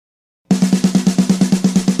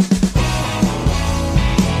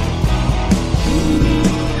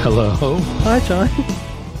Hello. Hi, John.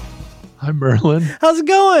 Hi, Merlin. How's it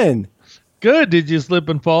going? Good. Did you slip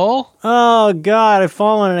and fall? Oh God, I've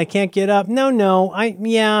fallen and I can't get up. No,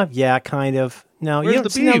 yeah, kind of. No, Where's you the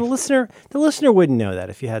see, no, beef? the listener wouldn't know that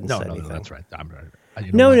if you hadn't said No, anything. that's right.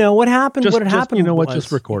 No, what happened? Just, what happened? You know what? was-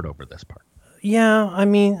 Just record over this part. Yeah, I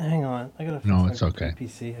mean, hang on. I gotta. No, fix it's my okay.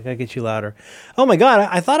 PC. I gotta get you louder. Oh my God,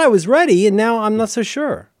 I thought I was ready, and now I'm not so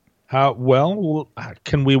sure. How well?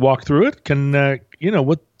 Can we walk through it? Can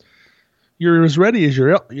what? You're as ready as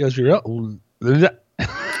your. I'm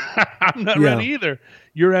not Yeah. ready either.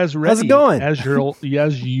 You're as ready How's it going? as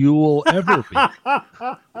you'll ever be.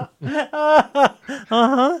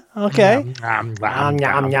 Okay.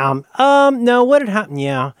 Yum. No, what had happened?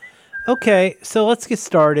 Yeah. Okay, so let's get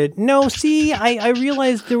started. No, see, I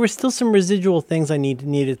realized there were still some residual things I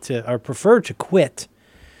needed to or preferred to quit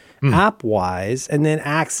app-wise, and then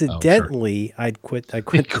accidentally I quit the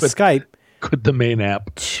Skype Quit the main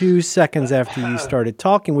app. 2 seconds after you started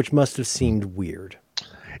talking, which must have seemed weird.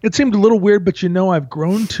 It seemed a little weird, but I've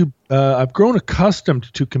grown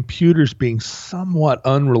accustomed to computers being somewhat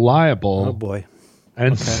unreliable. Oh boy.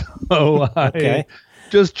 And so I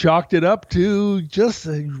just chalked it up to just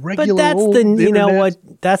a regular But that's old you know internet.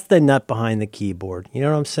 what? That's the nut behind the keyboard. You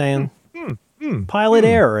know what I'm saying? Pilot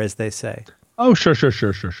error, as they say. Oh, sure.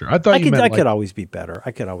 I thought you meant I could always be better.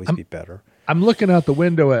 I could always be better. I'm looking out the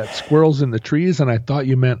window at squirrels in the trees, and I thought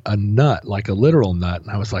you meant a nut, like a literal nut. And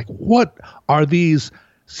I was like, what are these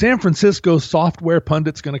San Francisco software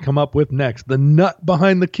pundits going to come up with next? The nut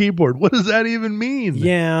behind the keyboard. What does that even mean?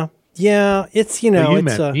 Yeah. It's, You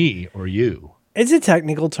it's meant me or you. It's a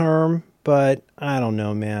technical term, but I don't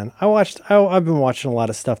know, man. I've been watching a lot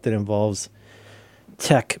of stuff that involves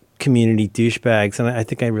tech community douchebags, and I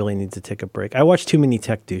think I really need to take a break. I watched too many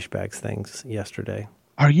tech douchebags things yesterday.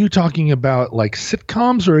 Are you talking about like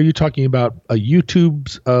sitcoms, or are you talking about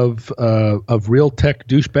YouTubes of real tech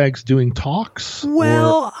douchebags doing talks?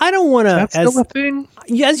 Well, I don't want to. That's still a thing.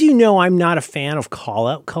 As you know, I'm not a fan of call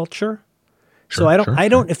out culture, so I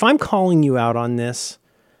don't. If I'm calling you out on this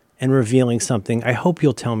and revealing something, I hope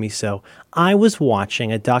you'll tell me so. I was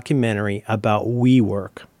watching a documentary about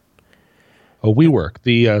WeWork. Oh, WeWork,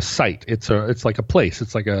 the site. It's like a place.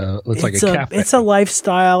 It's like a cafe. It's a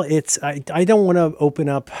lifestyle. I don't want to open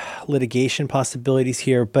up litigation possibilities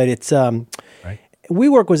here, but it's Right.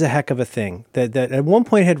 WeWork was a heck of a thing that at one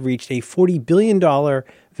point had reached a $40 billion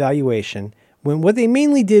valuation when what they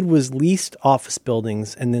mainly did was leased office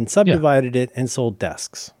buildings and then subdivided it and sold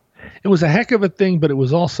desks. It was a heck of a thing, but it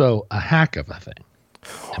was also a hack of a thing.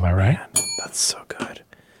 Am I right? Man, that's so good.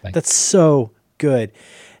 That's so good.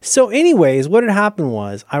 So anyways, what had happened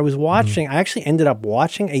was I actually ended up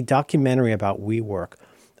watching a documentary about WeWork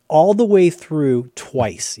all the way through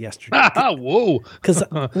twice yesterday. Whoa. Because,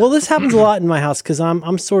 this happens a lot in my house because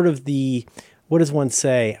I'm sort of the, what does one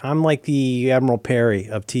say? I'm like the Admiral Perry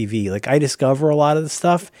of TV. Like I discover a lot of the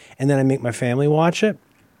stuff and then I make my family watch it.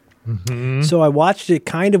 Mm-hmm. So I watched it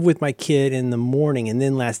kind of with my kid in the morning, and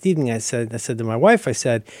then last evening I said to my wife,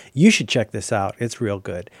 you should check this out. It's real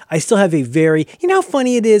good. I still have a very, how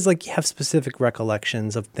funny it is, like you have specific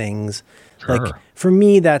recollections of things. Sure. Like for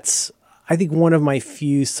me, that's, I think one of my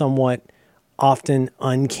few somewhat often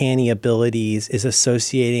uncanny abilities is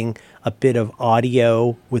associating a bit of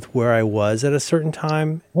audio with where I was at a certain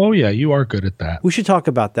time. Oh yeah, you are good at that. We should talk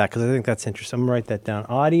about that because I think that's interesting. I'm going to write that down.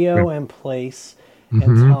 Audio and place.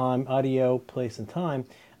 And time, audio, place, and time.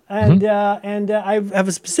 And I have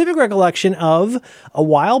a specific recollection of a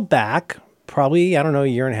while back, probably, I don't know, a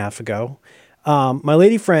year and a half ago. My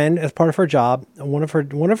lady friend, as part of her job, one of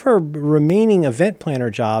her remaining event planner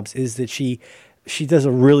jobs is that she does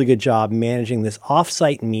a really good job managing this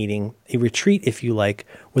off-site meeting, a retreat, if you like,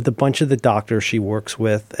 with a bunch of the doctors she works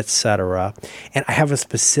with, etc. And I have a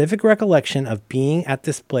specific recollection of being at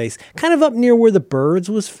this place, kind of up near where The Birds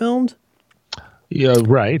was filmed. Yeah,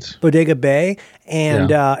 right. Bodega Bay,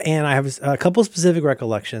 and I have a couple of specific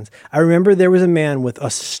recollections. I remember there was a man with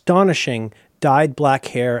astonishing dyed black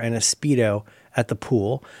hair and a Speedo at the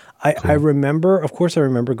pool. I remember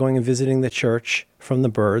going and visiting the church from The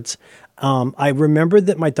Birds. I remember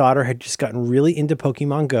that my daughter had just gotten really into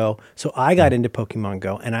Pokemon Go, so I got into Pokemon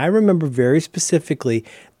Go, and I remember very specifically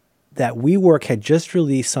that WeWork had just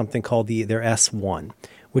released something called their S1,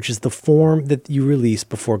 which is the form that you release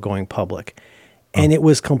before going public. And it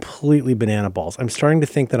was completely banana balls. I'm starting to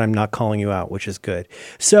think that I'm not calling you out, which is good.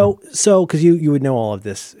 So, because you would know all of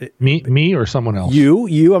this. Me or someone else?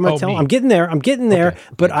 You. I'm not telling. I'm getting there.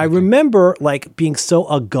 But I remember like being so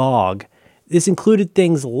agog. This included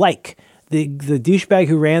things like the douchebag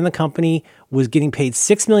who ran the company was getting paid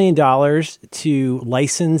 $6 million to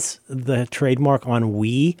license the trademark on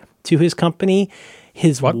Wii to his company.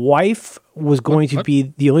 His wife was going to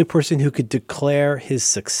be the only person who could declare his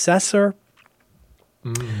successor.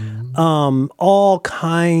 All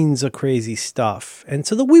kinds of crazy stuff. And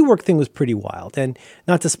so the WeWork thing was pretty wild. And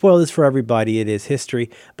not to spoil this for everybody, it is history,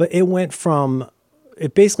 but it went from,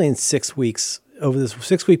 it basically in 6 weeks, over this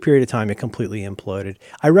 6-week period of time, it completely imploded.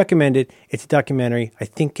 I recommend it. It's a documentary. I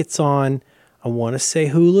think it's on, I want to say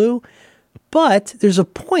Hulu, but there's a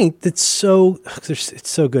point that's it's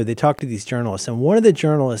so good. They talk to these journalists, and one of the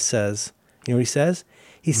journalists says, you know what he says?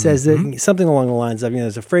 He says that something along the lines of,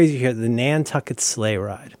 there's a phrase you hear, the Nantucket sleigh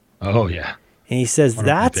ride. Oh, yeah. And he says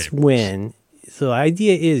that's when, so the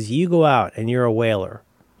idea is you go out and you're a whaler,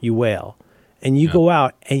 you whale, and you go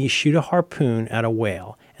out and you shoot a harpoon at a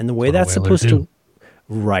whale. And the way that's supposed to,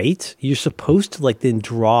 right, you're supposed to then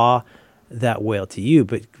draw that whale to you.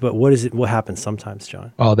 But what happens sometimes,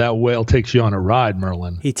 John? Oh, that whale takes you on a ride,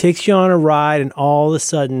 Merlin. He takes you on a ride, and all of a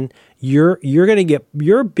sudden, you're going to get,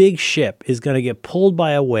 your big ship is going to get pulled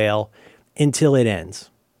by a whale until it ends.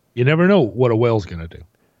 You never know what a whale's going to do.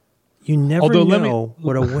 You never know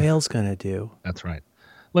what a whale's going to do. That's right.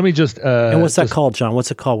 Let me just... and what's that called, John? What's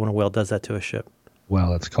it called when a whale does that to a ship?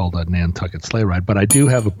 Well, it's called a Nantucket sleigh ride, but I do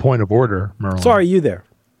have a point of order, Merlin. Sorry, you there.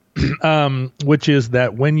 Which is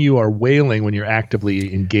that when you are whaling, when you're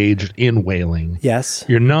actively engaged in whaling, yes,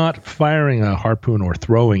 you're not firing a harpoon or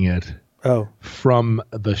throwing it from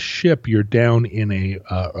the ship. You're down in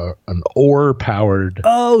an oar-powered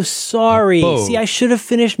Oh, sorry. boat. See, I should have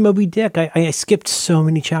finished Moby Dick. I skipped so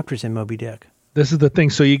many chapters in Moby Dick. This is the thing.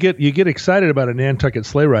 So you get excited about a Nantucket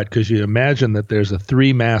sleigh ride because you imagine that there's a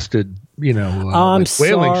 3-masted, I'm whaling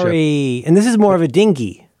sorry. ship. And this is more of a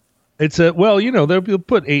dinghy. It's they'll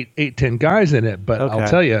put 10 guys in it, but I'll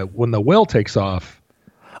tell you, when the whale takes off.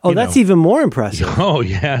 Oh, that's even more impressive. Oh,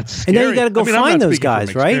 yeah. It's scary. And then you got to go find those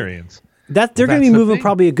guys, right? They're going to be moving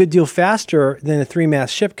probably a good deal faster than a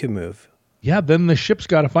 3-mast ship could move. Yeah, then the ship's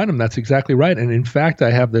got to find them. That's exactly right. And in fact, I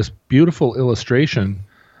have this beautiful illustration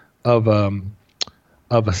of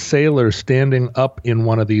a sailor standing up in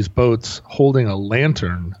one of these boats holding a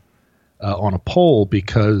lantern on a pole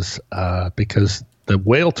because the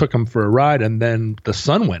whale took him for a ride, and then the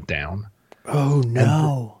sun went down. Oh,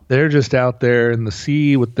 no. They're just out there in the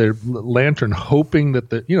sea with their lantern hoping that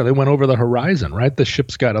they went over the horizon, right? The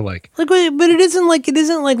ship's got to but it isn't like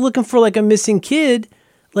looking for a missing kid,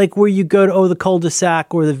 where you go to the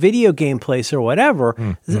cul-de-sac or the video game place or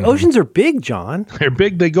whatever. The oceans are big, John. They're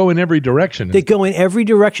big. They go in every direction. They go in every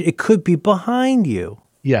direction. It could be behind you.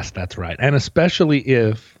 Yes, that's right. And especially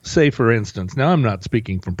if, say, for instance, now I'm not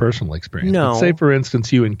speaking from personal experience, but say, for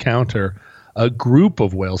instance, you encounter a group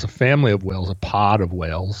of whales, a family of whales, a pod of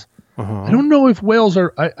whales. I don't know if whales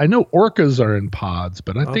are, I know orcas are in pods,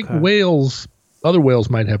 but I think other whales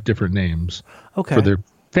might have different names for their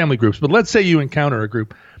family groups. But let's say you encounter a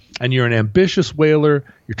group and you're an ambitious whaler,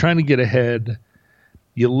 you're trying to get ahead,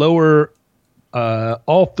 you lower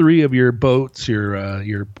all 3 of your boats,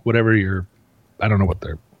 your whatever your, I don't know what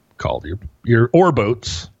they're called, your oar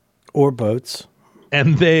boats. Oar boats.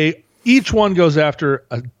 And each one goes after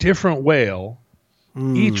a different whale.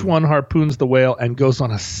 Each one harpoons the whale and goes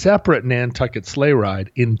on a separate Nantucket sleigh ride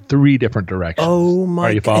in 3 different directions. Oh my!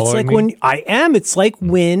 Are you following me? When I am. It's like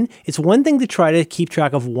when it's one thing to try to keep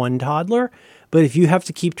track of 1 toddler, but if you have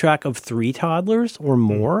to keep track of 3 toddlers or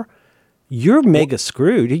more, you're mega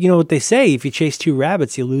screwed. You know what they say: if you chase 2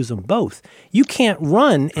 rabbits, you lose them both. You can't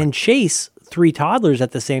run and chase 3 toddlers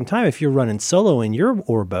at the same time if you're running solo in your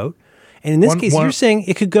oar boat. And in this case, you're saying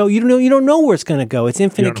it could go. You don't know where it's going to go. It's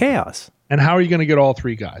infinite chaos. And how are you going to get all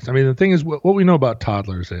 3 guys? I mean, the thing is, what we know about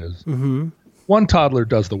toddlers is 1 toddler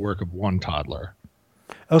does the work of 1 toddler.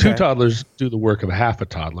 Okay. 2 toddlers do the work of half a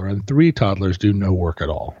toddler, and 3 toddlers do no work at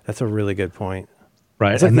all. That's a really good point.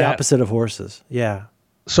 Right. It's like the opposite of horses. Yeah.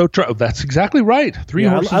 So that's exactly right. 3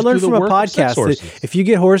 horses. I learned do from the a work podcast of 6 that if you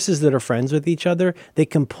get horses that are friends with each other, they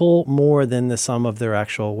can pull more than the sum of their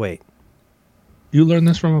actual weight. You learned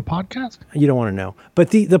this from a podcast? You don't want to know. But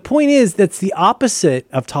the point is that's the opposite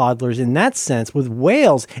of toddlers in that sense with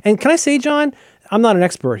whales. And can I say, John, I'm not an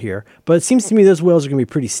expert here, but it seems to me those whales are going to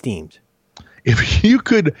be pretty steamed. If you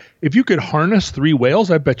could harness 3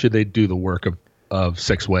 whales, I bet you they'd do the work of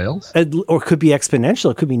 6 whales. Or it could be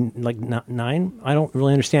exponential. It could be like 9. I don't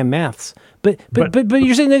really understand maths. But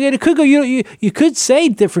you're saying that it could go. You could say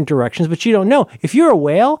different directions, but you don't know. If you're a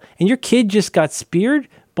whale and your kid just got speared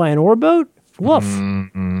by an oar boat, woof.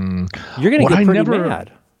 You're going to get pretty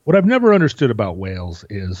mad. What I've never understood about whales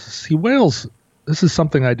is, whales, this is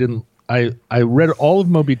something I I read all of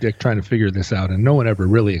Moby Dick trying to figure this out, and no one ever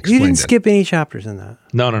really explained it. You didn't skip any chapters in that.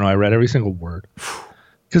 No. I read every single word.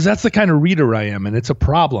 Because that's the kind of reader I am, and it's a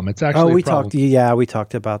problem. It's actually we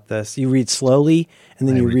talked about this. You read slowly, and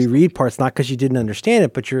then you reread parts, not because you didn't understand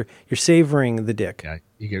it, but you're savoring the dick. Yeah,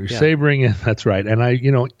 you're savoring it. That's right. And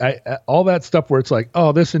I all that stuff where it's like,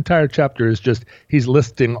 oh, this entire chapter is just he's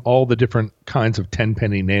listing all the different kinds of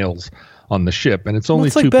 10-penny nails on the ship, and it's only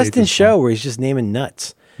it's like 2 Best in Show long. Where he's just naming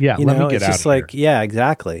nuts. Yeah, let me get out of here. Yeah,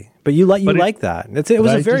 exactly. But you like that. It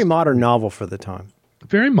was a very modern novel for the time.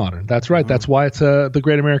 Very modern. That's right. That's why it's the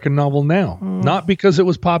great American novel now. Not because it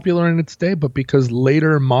was popular in its day, but because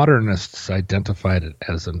later modernists identified it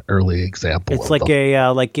as an early example. It's like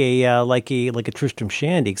a Tristram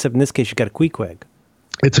Shandy, except in this case you got a Queequeg.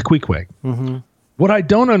 It's a Queequeg. Mm-hmm. What I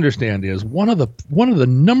don't understand is one of the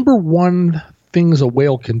number one things a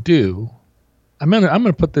whale can do. I'm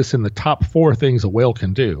gonna put this in the top 4 things a whale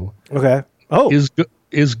can do. Okay.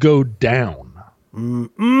 Is go down.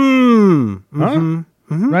 Mm-hmm. Huh?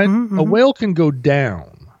 Mm-hmm, right? Mm-hmm. A whale can go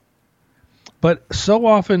down, but so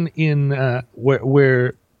often in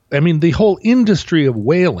where the whole industry of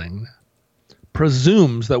whaling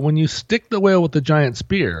presumes that when you stick the whale with the giant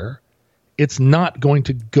spear, it's not going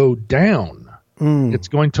to go down. It's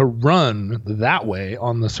going to run that way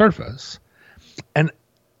on the surface. And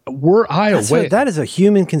were I a whale, that is a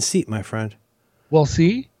human conceit, my friend. Well,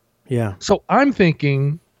 see, yeah. So I'm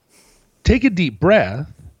thinking, take a deep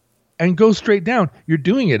breath. And go straight down. You're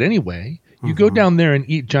doing it anyway. You go down there and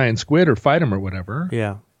eat giant squid or fight them or whatever.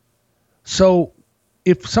 Yeah. So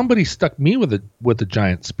if somebody stuck me with a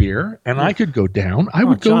giant spear and I could go down, I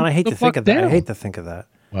would go. John, I hate to think of that. Down. I hate to think of that.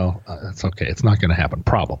 Well, that's okay. It's not going to happen,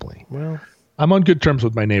 probably. Well, I'm on good terms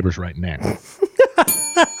with my neighbors right now.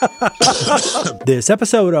 This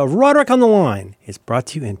episode of Roderick on the Line is brought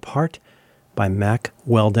to you in part by Mack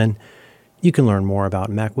Weldon. You can learn more about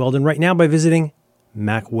Mack Weldon right now by visiting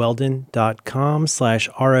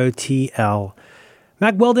MackWeldon.com/ROTL.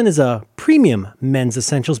 Mack Weldon is a premium men's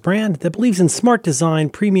essentials brand that believes in smart design,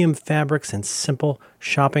 premium fabrics, and simple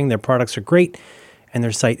shopping. Their products are great, and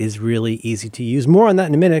their site is really easy to use. More on that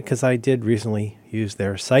in a minute, because I did recently use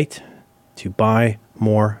their site to buy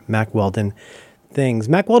more Mack Weldon things.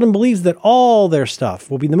 Mack Weldon believes that all their stuff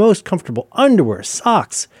will be the most comfortable underwear,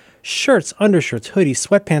 socks, shirts, undershirts, hoodies,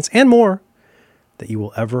 sweatpants, and more that you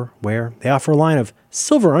will ever wear. They offer a line of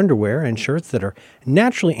silver underwear and shirts that are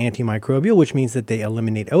naturally antimicrobial, which means that they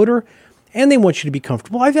eliminate odor, and they want you to be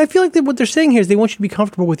comfortable. I feel like what they're saying here is they want you to be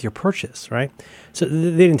comfortable with your purchase, right? So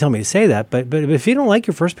they didn't tell me to say that, but if you don't like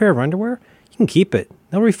your first pair of underwear, you can keep it.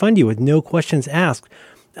 They'll refund you with no questions asked.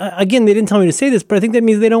 Again, they didn't tell me to say this, but I think that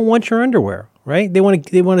means they don't want your underwear, right? They want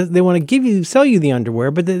to sell you the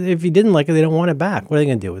underwear, but if you didn't like it, they don't want it back. What are they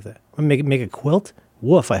going to do with it? Make a quilt?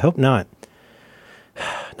 Woof, I hope not.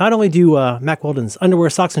 Not only do Mack Weldon's underwear,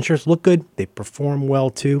 socks, and shirts look good, they perform well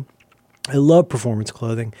too. I love performance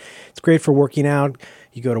clothing. It's great for working out.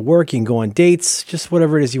 You go to work, you can go on dates, just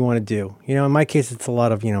whatever it is you want to do. In my case, it's a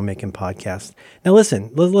lot of, making podcasts. Now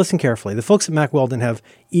listen carefully. The folks at Mack Weldon have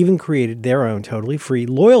even created their own totally free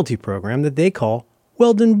loyalty program that they call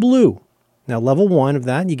Weldon Blue. Now, level 1 of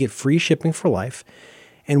that, you get free shipping for life.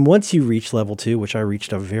 And once you reach level 2, which I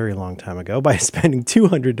reached a very long time ago by spending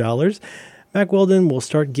 $200, Mack Weldon will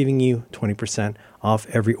start giving you 20% off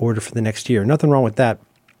every order for the next year. Nothing wrong with that.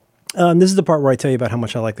 This is the part where I tell you about how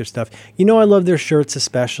much I like their stuff. I love their shirts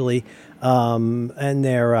especially, and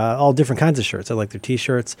they're all different kinds of shirts. I like their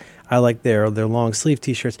T-shirts. I like their long sleeve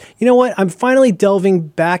T-shirts. You know what? I'm finally delving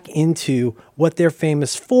back into what they're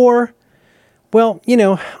famous for. Well,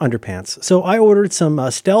 underpants. So I ordered some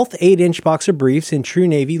Stealth 8-inch boxer briefs in True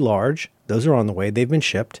Navy large. Those are on the way. They've been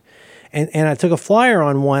shipped. And I took a flyer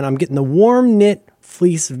on one. I'm getting the warm knit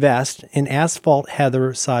fleece vest in Asphalt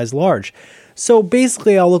Heather size large. So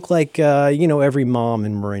basically I'll look like, every mom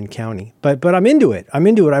in Marin County, but I'm into it.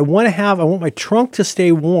 I want my trunk to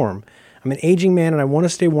stay warm. I'm an aging man and I want to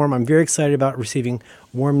stay warm. I'm very excited about receiving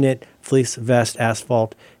warm knit fleece vest,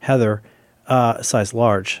 Asphalt Heather, size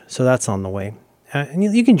large. So that's on the way. And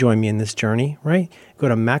you can join me in this journey, right? Go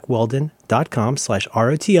to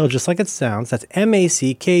MackWeldon.com/ROTL, just like it sounds. That's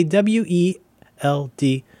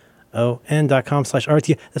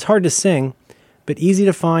MackWeldon.com/ROTL. That's hard to sing, but easy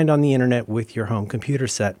to find on the internet with your home computer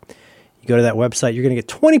set. You go to that website, you're going to get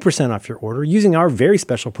 20% off your order using our very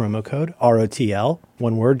special promo code, ROTL,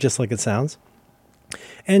 one word, just like it sounds.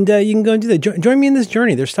 And you can go and do that. Join me in this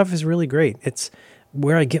journey. Their stuff is really great. It's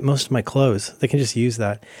where I get most of my clothes. They can just use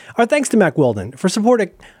that. Our thanks to Mack Weldon for supporting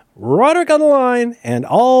Roderick on the Line, and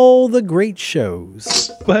all the great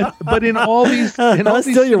shows. But in all these,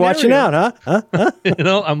 still you're watching out, huh?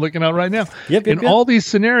 I'm looking out right now. Yep. All these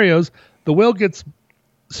scenarios, the whale gets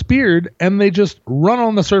speared, and they just run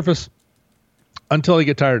on the surface until they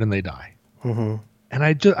get tired and they die. Mm-hmm. And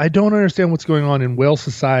I don't understand what's going on in whale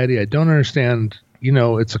society. I don't understand.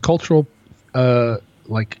 It's a cultural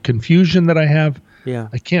confusion that I have. Yeah,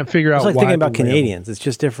 I can't figure out. It's like why thinking about Canadians. It's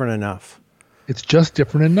just different enough. It's just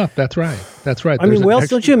different enough. That's right. I mean, whales.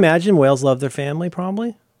 Don't you imagine whales love their family?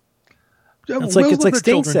 Probably. It's like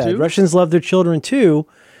Sting said. Too. Russians love their children too,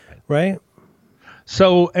 right?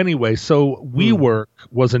 So anyway, WeWork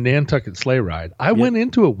was a Nantucket sleigh ride. I went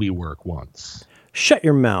into a WeWork once. Shut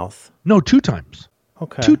your mouth. No, 2 times.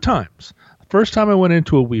 Okay. 2 times. The first time I went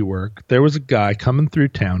into a WeWork, there was a guy coming through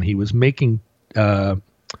town. He was making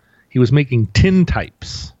tin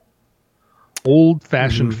types.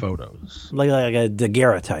 Old-fashioned photos, like a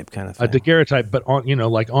daguerreotype kind of thing. A daguerreotype, but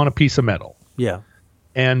on a piece of metal. Yeah,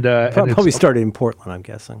 and probably started in Portland, I'm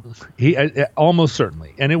guessing. He almost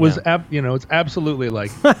certainly, and it was it's absolutely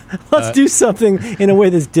like let's do something in a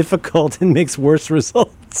way that's difficult and makes worse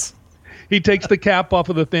results. He takes the cap off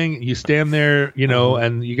of the thing. You stand there,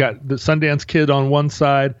 and you got the Sundance Kid on one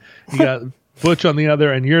side, you got Butch on the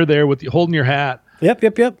other, and you're there holding your hat. Yep.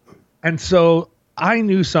 And so I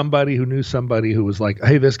knew somebody who was like,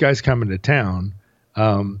 hey, this guy's coming to town.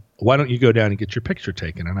 Why don't you go down and get your picture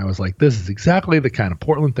taken? And I was like, this is exactly the kind of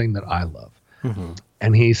Portland thing that I love. Mm-hmm.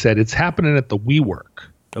 And he said, it's happening at the WeWork.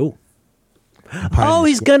 Oh,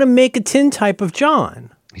 he's going to make a tin type of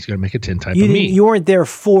John. He's going to make a tin type of me. You weren't there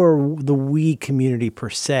for the we community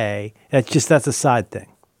per se. That's a side thing.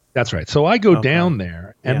 That's right. So I go down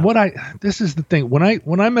there, and this is the thing.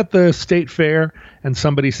 When I'm at the state fair and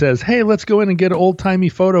somebody says, hey, let's go in and get an old-timey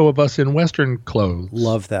photo of us in Western clothes.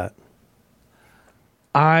 Love that.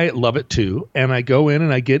 I love it too. And I go in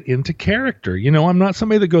and I get into character. I'm not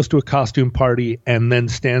somebody that goes to a costume party and then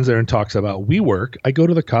stands there and talks about WeWork. I go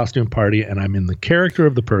to the costume party and I'm in the character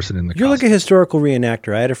of the person in the costume. You're like a historical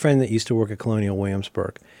reenactor. I had a friend that used to work at Colonial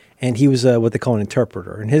Williamsburg. And he was what they call an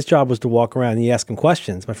interpreter. And his job was to walk around and you ask him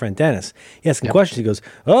questions. My friend Dennis. He asked him questions. He goes,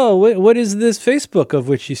 oh, what is this Facebook of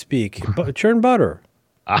which you speak? Churn butter.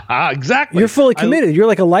 Exactly. You're fully committed. You're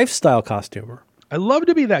like a lifestyle costumer. I love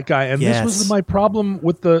to be that guy. And this was my problem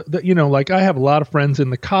with the I have a lot of friends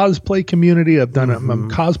in the cosplay community. I've done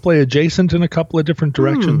I'm cosplay adjacent in a couple of different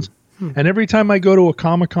directions. And every time I go to a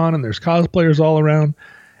Comic-Con and there's cosplayers all around,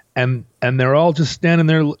 and they're all just standing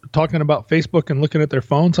there talking about Facebook and looking at their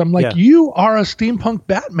phones. I'm like, you are a steampunk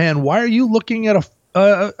Batman. Why are you looking at a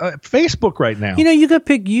Facebook right now? You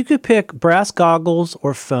could pick brass goggles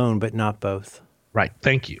or phone, but not both. Right.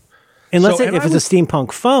 Thank you. Unless if it's a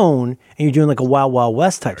steampunk phone and you're doing like a Wild Wild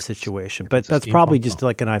West type situation, but that's probably just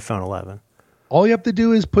like an iPhone 11. All you have to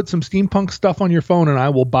do is put some steampunk stuff on your phone and I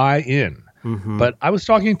will buy in. Mm-hmm. But I was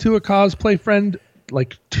talking to a cosplay friend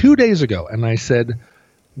like 2 days ago and I said,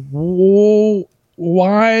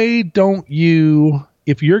 why don't you,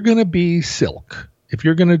 if you're going to be Silk, if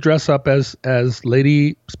you're going to dress up as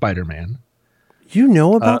Lady Spider-Man. You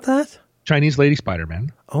know about that? Chinese Lady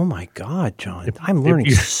Spider-Man. Oh my God, John. I'm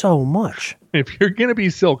learning so much. If you're going to be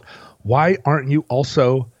Silk, why aren't you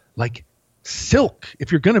also like Silk?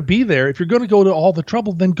 If you're going to be there, if you're going to go to all the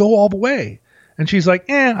trouble, then go all the way. And she's like,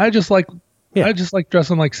 I just like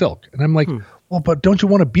dressing like Silk. And I'm like, well, but don't you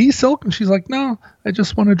want to be Silk? And she's like, no, I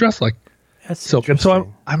just want to dress like Silk. And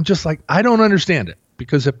so I'm just like, I don't understand it.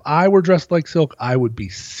 Because if I were dressed like Silk, I would be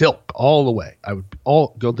Silk all the way. I would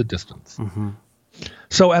go the distance. Mm-hmm.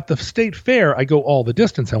 So at the state fair, I go all the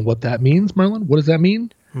distance. And what that means, Merlin, what does that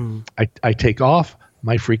mean? I take off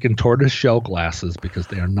my freaking tortoise shell glasses because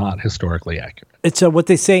they are not historically accurate. It's what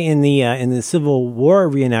they say in the Civil War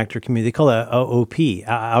reenactor community. They call it OP,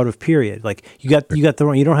 out of period. Like you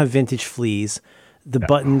don't have vintage fleas. The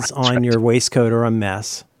buttons on your waistcoat are a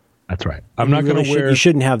mess. That's right. I'm not going to wear. You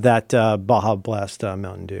shouldn't have that Baja Blast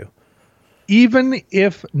Mountain Dew. Even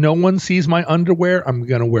if no one sees my underwear, I'm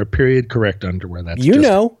going to wear period correct underwear. That's you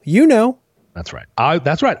know. That's right.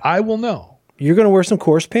 That's right. I will know. You're going to wear some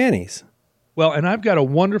coarse panties. Well, and I've got a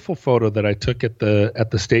wonderful photo that I took at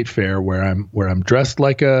the state fair where I'm dressed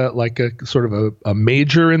like a sort of a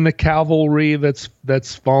major in the cavalry that's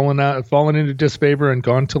fallen into disfavor and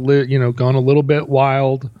gone a little bit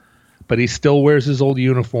wild, but he still wears his old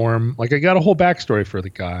uniform. Like I got a whole backstory for the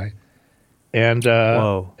guy, and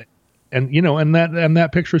and that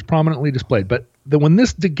picture is prominently displayed. But when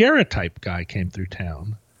this daguerreotype guy came through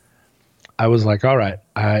town, I was like, all right,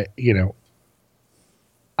 I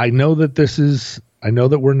know that this is I know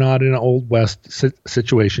that we're not in an Old West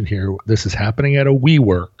situation here. This is happening at a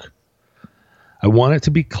WeWork. I want it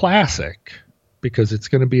to be classic because it's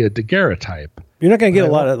going to be a daguerreotype. You're not going to get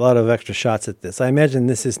a lot of extra shots at this. I imagine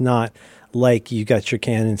this is not like you got your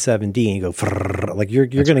Canon 7D and you go, like you're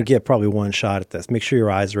going to get probably one shot at this. Make sure your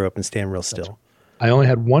eyes are open, stand real still. I only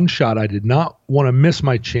had one shot. I did not want to miss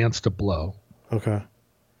my chance to blow. Okay.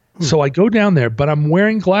 So I go down there, but I'm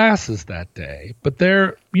wearing glasses that day, but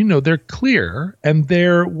they're clear and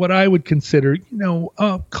they're what I would consider,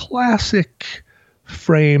 a classic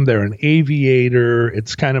frame. They're an aviator.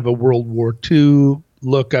 It's kind of a World War II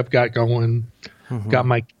look I've got going. Got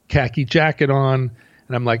my khaki jacket on,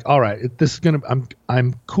 and I'm like, all right,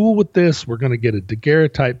 I'm cool with this. We're going to get a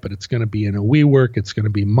daguerreotype, but it's going to be in a WeWork. It's going to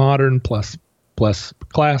be modern plus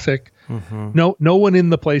classic. No one in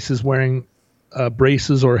the place is wearing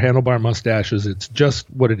braces or handlebar mustaches. It's just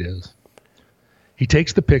what it is. He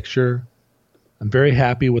takes the picture. I'm very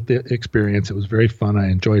happy with the experience. It was very fun. I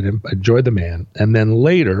enjoyed him. I enjoyed the man. And then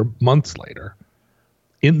later, months later,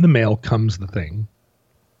 in the mail comes the thing.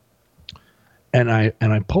 And I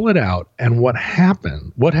pull it out, and what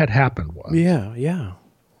had happened was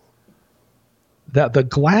that the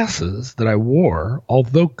glasses that I wore,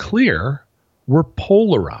 although clear, were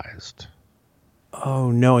polarized.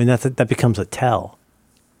 Oh no, and that becomes a tell.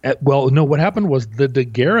 Well, no, what happened was the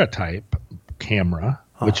daguerreotype camera,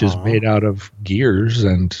 which is made out of gears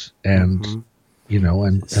and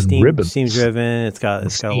ribbons. Steam driven. It's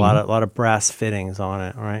got a lot of brass fittings on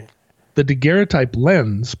it, right? The daguerreotype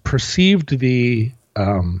lens perceived the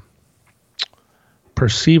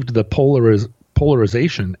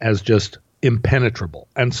polarization as just impenetrable,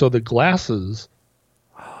 and so the glasses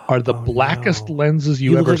are the blackest lenses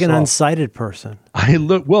you ever saw. You look like an unsighted person.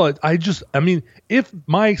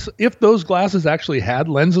 If those glasses actually had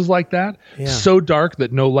lenses like that, so dark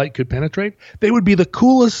that no light could penetrate, they would be the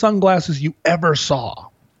coolest sunglasses you ever saw.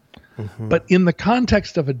 But in the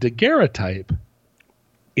context of a daguerreotype,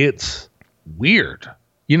 it's weird.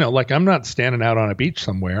 Like I'm not standing out on a beach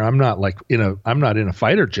somewhere. I'm not in a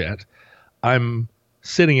fighter jet. I'm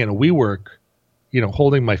sitting in a WeWork,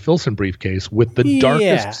 holding my Filson briefcase with the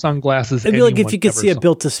darkest sunglasses. It'd be like if you could see a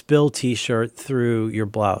Built to Spill t-shirt through your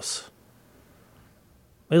blouse.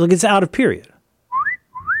 Like it's out of period.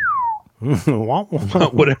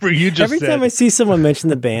 Whatever you just Every said. time I see someone mention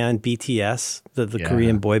the band BTS, the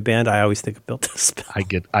Korean boy band, I always think of Built to Spill. I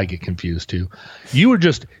get confused too. You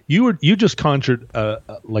just conjured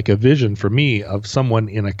like a vision for me of someone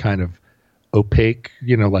in a kind of opaque,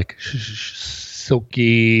 like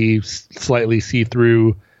silky, slightly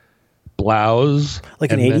see-through blouse,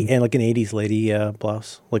 like an 80s lady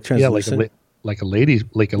blouse, like translucent. Like a lady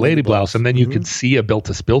blouse, and then you could see a Built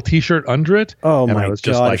to Spill t-shirt under it. Oh my god!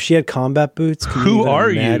 Just like, if she had combat boots, who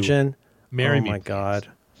are imagine? You? Marry me. Oh my god!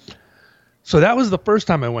 So that was the first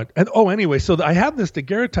time I went. And anyway, so I have this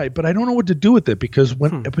daguerreotype, but I don't know what to do with it because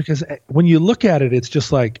when you look at it, it's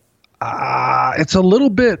just like it's a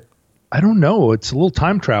little bit. I don't know. It's a little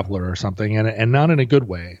time traveler or something, and not in a good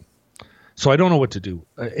way. So I don't know what to do.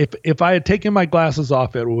 If I had taken my glasses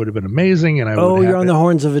off, it would have been amazing. And you're on the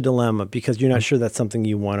horns of a dilemma because you're not sure that's something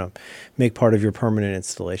you want to make part of your permanent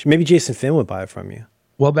installation. Maybe Jason Finn would buy it from you.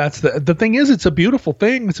 Well, that's the thing is, it's a beautiful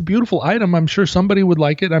thing. It's a beautiful item. I'm sure somebody would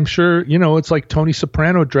like it. I'm sure, it's like Tony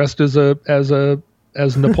Soprano dressed as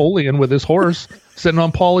Napoleon with his horse sitting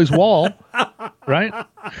on Paulie's wall, right?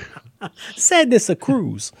 Sadness a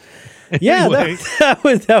cruise. Yeah, Anyway.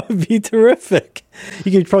 that would be terrific.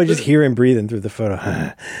 You could probably just hear him breathing through the photo.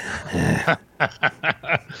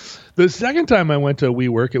 The second time I went to a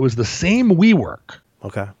WeWork, it was the same WeWork.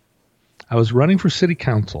 Okay. I was running for city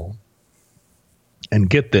council, and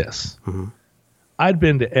get this. I'd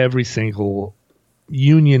been to every single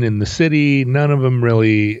union in the city. None of them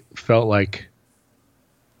really felt like,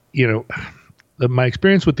 my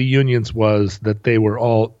experience with the unions was that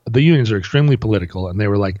the unions are extremely political, and they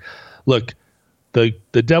were like, look, the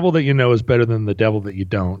devil that you know is better than the devil that you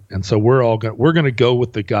don't. And so we're going to go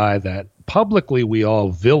with the guy that publicly we all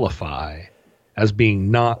vilify as being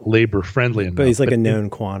not labor friendly enough. But he's like a known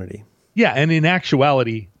quantity. Yeah. And in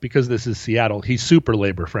actuality, because this is Seattle, he's super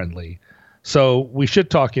labor friendly. So we should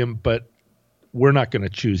talk him, but we're not going to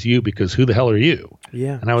choose you because who the hell are you?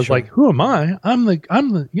 Yeah. And I was like, who am I? I'm the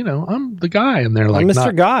guy. And they're like, I'm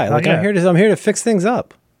Mr. Guy. Like I'm here to fix things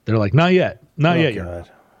up. They're like, not yet. Not yet. God.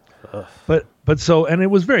 But so, and it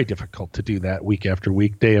was very difficult to do that week after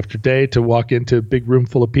week, day after day, to walk into a big room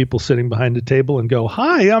full of people sitting behind a table and go,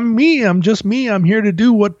 hi, I'm me. I'm just me. I'm here to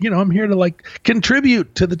do what, I'm here to like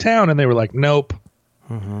contribute to the town. And they were like, nope.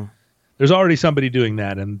 There's already somebody doing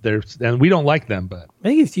that, and we don't like them. But I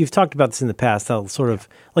think you've talked about this in the past, how sort of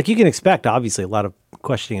like you can expect, obviously, a lot of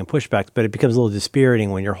questioning and pushback, but it becomes a little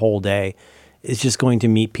dispiriting when your whole day is just going to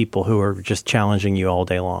meet people who are just challenging you all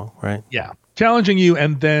day long, right? Yeah, challenging you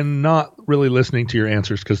and then not really listening to your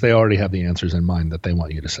answers because they already have the answers in mind that they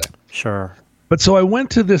want you to say. Sure. But so I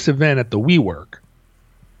went to this event at the WeWork,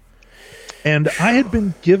 and I had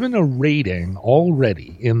been given a rating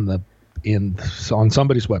already on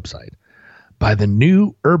somebody's website by the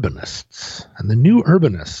New Urbanists. And the New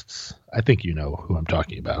Urbanists, I think you know who I'm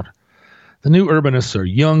talking about. The New Urbanists are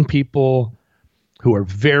young people who are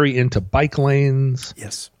very into bike lanes.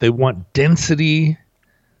 Yes. They want density.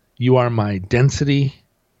 You are my density.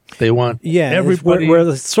 They want everybody.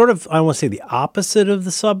 We're sort of, I don't want to say the opposite of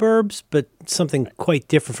the suburbs, but something quite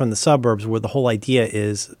different from the suburbs, where the whole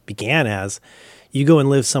idea began as you go and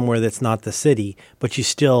live somewhere that's not the city, but you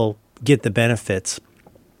still get the benefits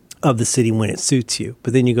of the city when it suits you.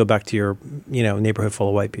 But then you go back to your, neighborhood full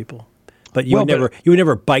of white people. But you would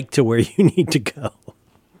never bike to where you need to go.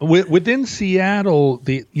 Within Seattle,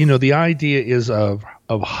 the idea is of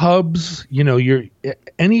hubs.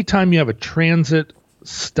 Anytime you have a transit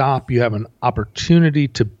stop, you have an opportunity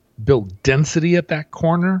to build density at that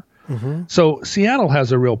corner. Mm-hmm. So Seattle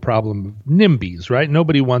has a real problem of NIMBYs, right?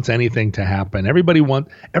 Nobody wants anything to happen. Everybody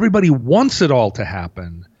wants it all to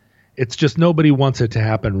happen. It's just nobody wants it to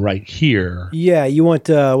happen right here. Yeah, you want,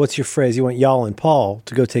 what's your phrase? You want y'all and Paul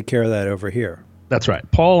to go take care of that over here. That's right.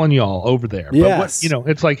 Paul and y'all over there. Yes. But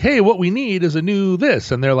it's like, hey, what we need is a new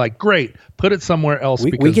this. And they're like, great, put it somewhere else.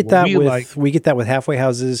 We get that we get that with halfway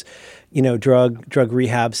houses, drug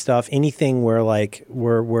rehab stuff, anything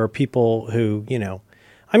where people who,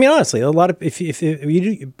 I mean, honestly, a lot of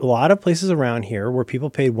a lot of places around here where people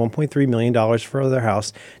paid $1.3 million for their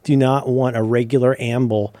house do not want a regular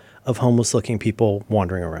amble of homeless-looking people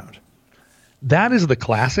wandering around. That is the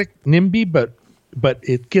classic NIMBY, but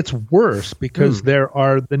it gets worse because there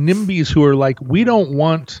are the NIMBYs who are like, we don't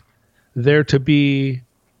want there to be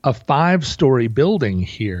a 5-story building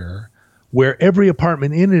here where every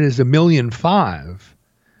apartment in it is $1.5 million.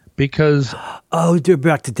 Because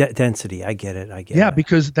back to density. I get it. Yeah,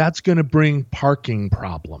 because that's going to bring parking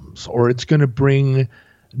problems, or it's going to bring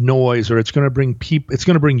noise, or it's going to bring people. It's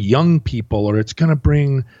going to bring young people, or it's going to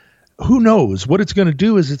bring who knows what it's going to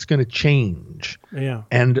do. Is it's going to change. Yeah.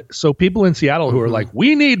 And so people in Seattle who are like,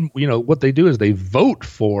 we need, what they do is they vote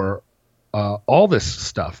for all this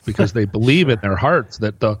stuff because they believe in their hearts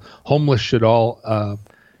that the homeless should all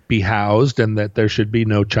be housed and that there should be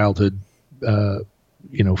no childhood.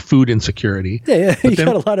 Food insecurity. Yeah, you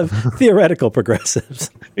got a lot of theoretical progressives.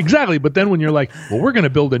 Exactly. But then when you're like, well, we're going to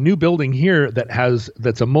build a new building here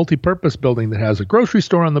that's a multi-purpose building that has a grocery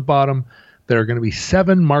store on the bottom. There are going to be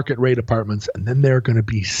 7 market rate apartments, and then there are going to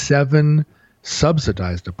be 7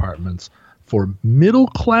 subsidized apartments for middle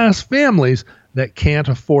class families that can't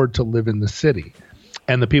afford to live in the city.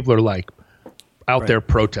 And the people are like, out there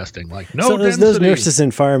protesting, like, no density. Those nurses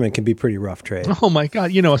and firemen can be pretty rough trade. Oh my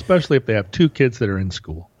God. especially if they have 2 kids that are in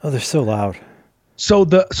school. Oh, they're so loud.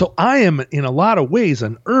 So I am in a lot of ways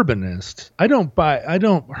an urbanist. I don't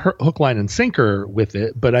hook, line, and sinker with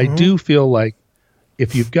it, but I do feel like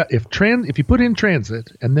if you put in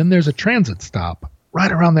transit and then there's a transit stop,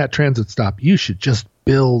 right around that transit stop, you should just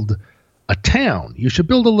build a town. You should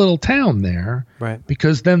build a little town there, right?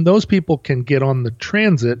 Because then those people can get on the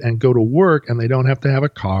transit and go to work, and they don't have to have a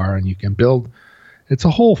car, and you can build. It's a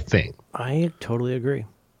whole thing. I totally agree.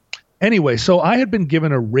 Anyway, so I had been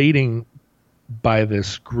given a rating by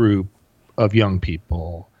this group of young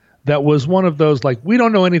people that was one of those like, we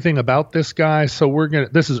don't know anything about this guy, so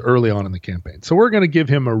this is early on in the campaign, so we're gonna give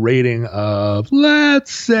him a rating of,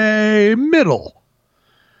 let's say, middle.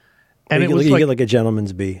 And you get like a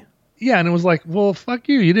gentleman's B. Yeah, and it was like, well, fuck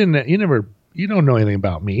you. You don't know anything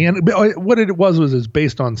about me. And what it was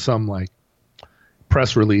based on some like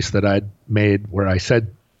press release that I'd made where I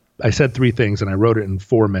said 3 things and I wrote it in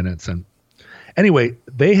 4 minutes. And anyway,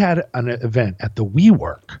 they had an event at the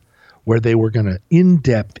WeWork where they were going to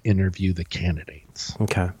in-depth interview the candidates.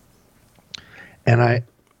 Okay. And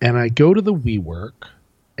I go to the WeWork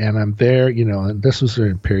and I'm there, and this was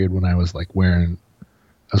a period when I was like wearing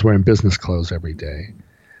business clothes every day.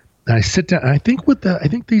 And I sit down, and I think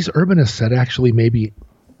these urbanists had actually maybe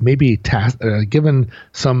given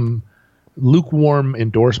some lukewarm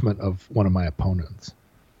endorsement of one of my opponents.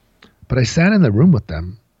 But I sat in the room with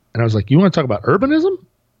them, and I was like, "You want to talk about urbanism?"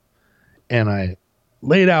 And I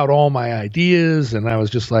laid out all my ideas, and I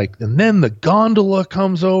was just like, and then the gondola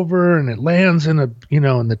comes over, and it lands in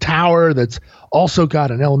in the tower that's also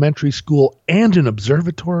got an elementary school and an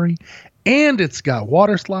observatory and it's got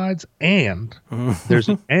water slides, and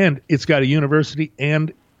it's got a university,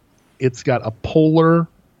 and it's got a polar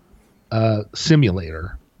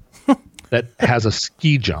simulator that has a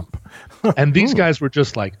ski jump. And these guys were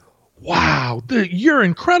just like, wow, you're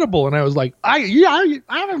incredible. And I was like, I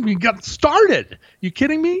haven't even got started. You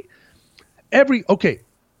kidding me?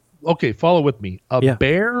 Okay, follow with me.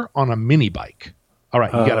 Bear on a mini bike. All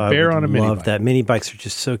right, you got a bear on a mini bike. I love that. Mini bikes are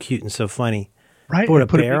just so cute and so funny. Right? Put a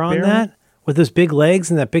bear on that? With those big legs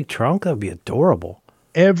and that big trunk? That would be adorable.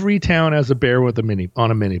 Every town has a bear with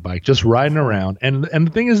on a mini bike, just riding around. And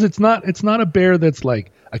the thing is, it's not a bear that's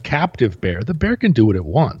like a captive bear. The bear can do what it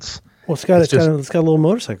wants. Well, it's got a little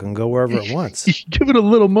motorcycle and go wherever it wants. You give it a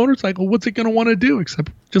little motorcycle, what's it going to want to do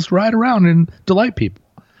except just ride around and delight people?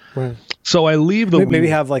 Right. So I leave the maybe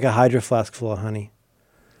have like a Hydro Flask full of honey.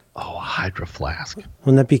 Oh, a Hydro Flask.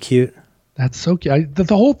 Wouldn't that be cute? That's so cute. The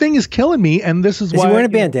whole thing is killing me, and this is why. Is he wearing a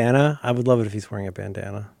bandana? I would love it if he's wearing a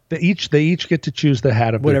bandana. They each get to choose the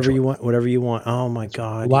hat of whatever you want. Whatever you want. Oh my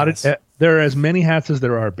God! There are as many hats as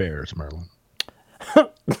there are bears, Merlin.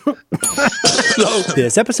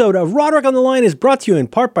 This episode of Roderick on the Line is brought to you in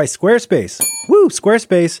part by Squarespace. Woo,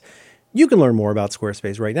 Squarespace. You can learn more about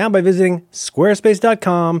Squarespace right now by visiting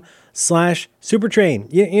squarespace.com/supertrain.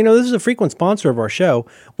 You know, this is a frequent sponsor of our show,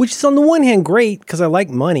 which is on the one hand great because I like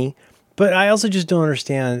money, but I also just don't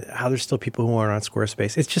understand how there's still people who aren't on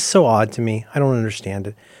Squarespace. It's just so odd to me. I don't understand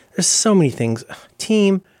it. There's so many things.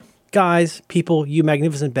 Team, guys, people, you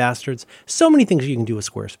magnificent bastards. So many things you can do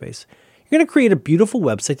with Squarespace. You're going to create a beautiful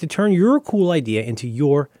website to turn your cool idea into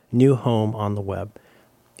your new home on the web.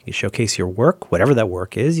 You can showcase your work, whatever that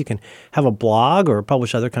work is. You can have a blog or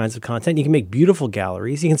publish other kinds of content. You can make beautiful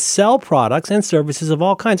galleries. You can sell products and services of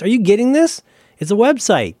all kinds. Are you getting this? It's a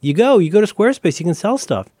website. You go to Squarespace, you can sell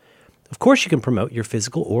stuff. Of course, you can promote your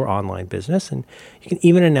physical or online business, and you can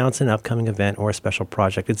even announce an upcoming event or a special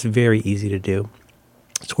project. It's very easy to do.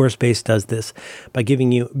 Squarespace does this by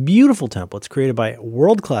giving you beautiful templates created by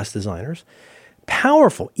world-class designers.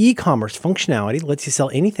 Powerful e-commerce functionality lets you sell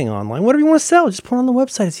anything online. Whatever you want to sell, just put it on the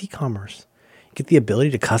website. It's e-commerce. You get the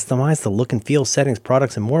ability to customize the look and feel, settings,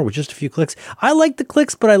 products, and more with just a few clicks. I like the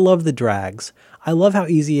clicks, but I love the drags. I love how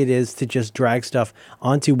easy it is to just drag stuff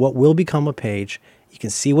onto what will become a page. You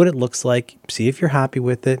can see what it looks like, see if you're happy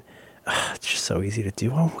with it. It's just so easy to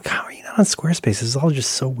do. Oh, how are you not on Squarespace? This is all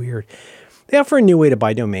just so weird. They offer a new way to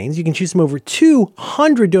buy domains. You can choose from over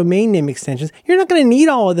 200 domain name extensions. You're not going to need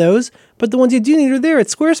all of those, but the ones you do need are there at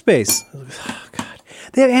Squarespace. Oh, God.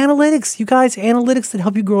 They have analytics, you guys, analytics that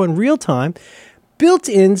help you grow in real time.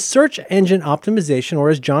 Built-in search engine optimization, or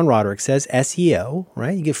as John Roderick says, SEO,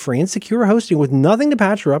 right? You get free and secure hosting with nothing to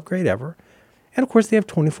patch or upgrade ever. And of course, they have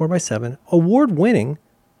 24/7 award-winning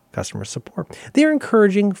customer support. They're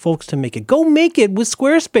encouraging folks to make it. Go make it with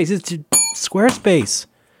Squarespace. It's Squarespace.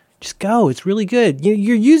 Just go. It's really good.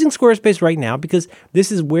 You're using Squarespace right now because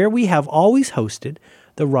this is where we have always hosted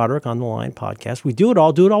the Roderick on the Line podcast. We do it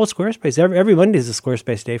all with Squarespace. Every Monday is a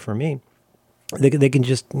Squarespace day for me. They can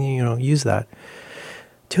just, use that.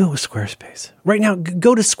 Do it with Squarespace. Right now,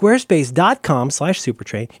 go to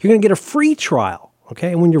squarespace.com/supertrain. You're going to get a free trial,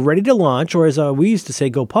 okay? And when you're ready to launch, or as we used to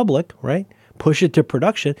say, go public, right? Push it to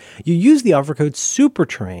production. You use the offer code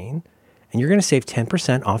SUPERTRAIN, and you're going to save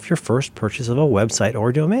 10% off your first purchase of a website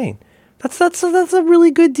or domain. That's a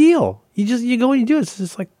really good deal. You go and you do it. It's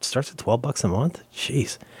just like starts at $12 a month.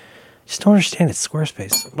 Jeez. Just don't understand. It's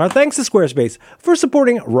Squarespace. But thanks to Squarespace for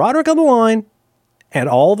supporting Roderick on the Line and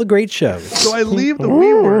all the great shows. So I leave the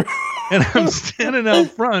WeWork and I'm standing out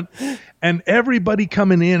front, and everybody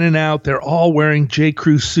coming in and out, they're all wearing J.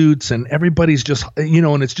 Crew suits, and everybody's just,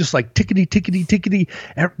 and it's just like tickety, tickety, tickety.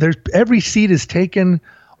 Every seat is taken,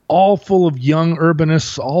 all full of young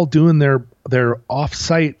urbanists, all doing their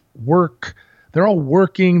off-site work. They're all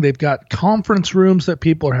working. They've got conference rooms that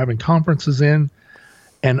people are having conferences in.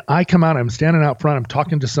 And I come out, I'm standing out front, I'm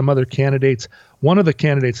talking to some other candidates. One of the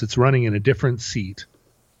candidates that's running in a different seat,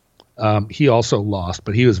 he also lost,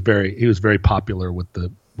 but he was very popular with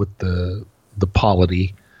the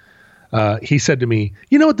polity. He said to me,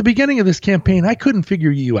 at the beginning of this campaign, I couldn't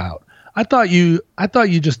figure you out. I thought you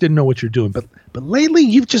just didn't know what you're doing, but lately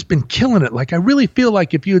you've just been killing it. Like, I really feel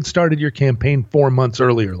like if you had started your campaign 4 months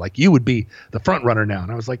earlier, like you would be the front runner now.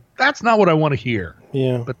 And I was like, that's not what I want to hear.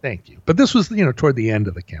 Yeah. But thank you. But this was, toward the end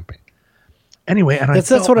of the campaign. Anyway, and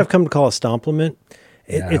that's what I've come to call a stompliment.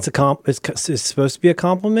 It's supposed to be a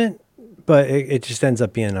compliment, but it just ends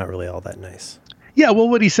up being not really all that nice. Yeah, well,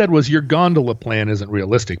 what he said was your gondola plan isn't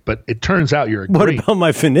realistic, but it turns out you're What about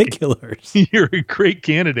my funiculars? You're a great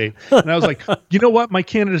candidate. And I was like, you know what? My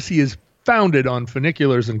candidacy is founded on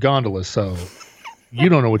funiculars and gondolas, so You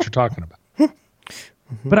don't know what you're talking about.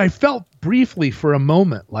 But I felt briefly for a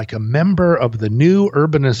moment like a member of the new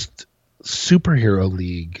urbanist superhero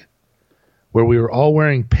league where we were all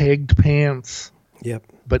wearing pegged pants. Yep.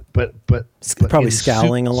 But probably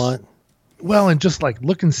scowling a lot. Well, and just like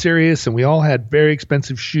looking serious, and we all had very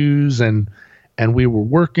expensive shoes, and we were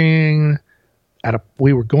working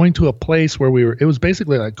we were going to a place where it was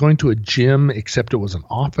basically like going to a gym, except it was an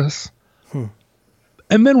office.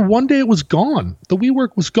 And then one day it was gone. The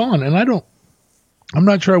WeWork was gone. And I'm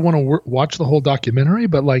not sure I want to watch the whole documentary,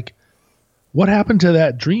 but like, what happened to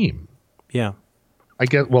that dream? Yeah. I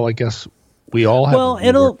guess we all have. Well,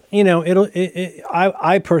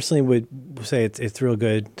 I personally would say it's real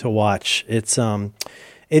good to watch. It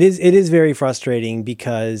is very frustrating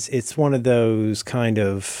because it's one of those kind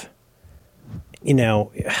of,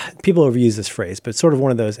 people overuse this phrase, but sort of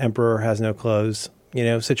one of those emperor has no clothes,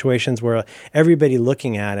 situations where everybody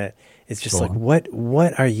looking at it is just like, what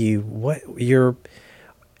you're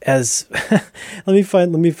as, let me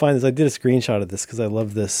find this. I did a screenshot of this because I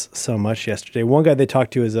love this so much yesterday. One guy they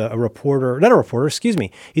talked to is a reporter, not a reporter, excuse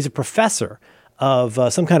me. He's a professor of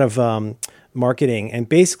some kind of marketing. And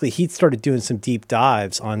basically he started doing some deep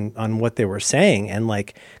dives on what they were saying and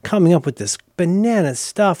like coming up with this banana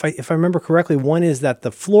stuff. If I remember correctly, one is that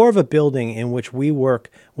the floor of a building in which WeWork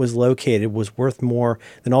was located was worth more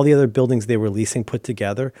than all the other buildings they were leasing put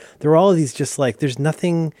together. There were all of these just like, there's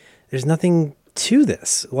nothing to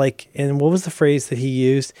this. Like, and what was the phrase that he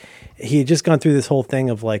used? He had just gone through this whole thing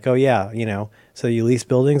of like, oh yeah, so you lease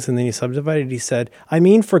buildings and then you subdivide it. He said, I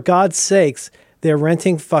mean, for God's sakes, they're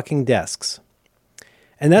renting fucking desks.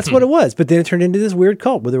 And that's what it was. But then it turned into this weird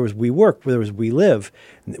cult where there was WeWork, where there was WeLive.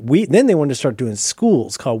 Then they wanted to start doing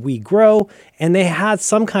schools called WeGrow. And they had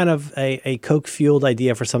some kind of a Coke-fueled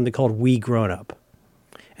idea for something called WeGrown-Up.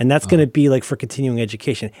 And that's going to be like for continuing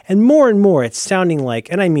education. And more, it's sounding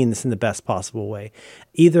like, and I mean this in the best possible way,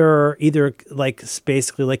 either like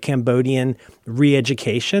basically like Cambodian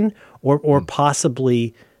re-education or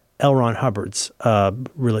possibly L. Ron Hubbard's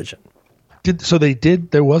religion.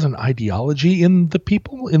 There was an ideology in the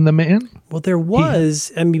people, in the man? Well, there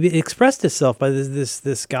was. I mean, it expressed itself by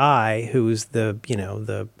this guy who's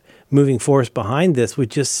the moving force behind this would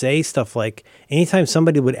just say stuff like anytime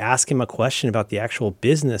somebody would ask him a question about the actual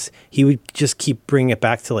business, he would just keep bringing it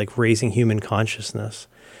back to like raising human consciousness.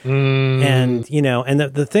 And, and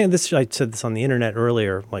the thing, I said this on the internet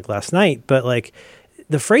earlier, like last night, but like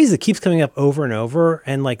the phrase that keeps coming up over and over,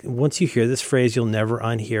 and like once you hear this phrase, you'll never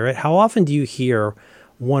unhear it. How often do you hear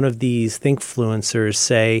one of these thinkfluencers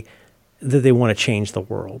say that they want to change the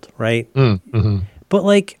world, right? Mm-hmm. But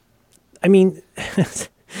like, I mean,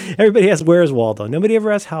 everybody asks, where's Waldo? Nobody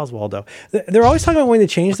ever asks, how's Waldo? They're always talking about wanting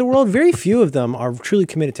to change the world. Very few of them are truly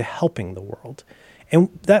committed to helping the world. And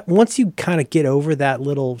that once you kind of get over that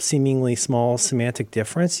little seemingly small semantic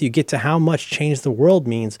difference, you get to how much change the world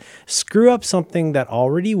means. Screw up something that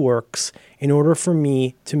already works in order for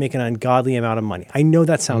me to make an ungodly amount of money. I know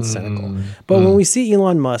that sounds cynical, but when we see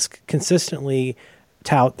Elon Musk consistently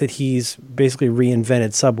tout that he's basically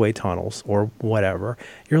reinvented subway tunnels or whatever,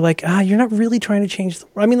 you're like, you're not really trying to change the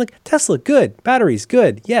world. I mean, like Tesla, good. Batteries,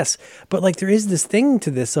 good. Yes. But like there is this thing to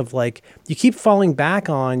this of like, you keep falling back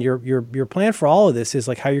on your plan for all of this is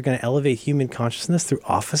like how you're going to elevate human consciousness through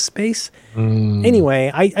office space. Anyway,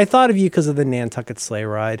 I thought of you because of the Nantucket sleigh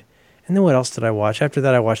ride. And then what else did I watch? After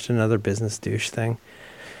that, I watched another business douche thing.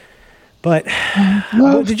 But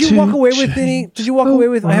did you walk away with any? Did you walk away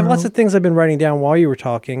with? I have lots of things I've been writing down while you were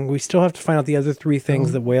talking. We still have to find out the other three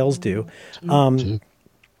things that whales do. I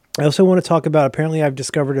also want to talk about. Apparently, I've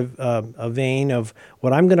discovered a vein of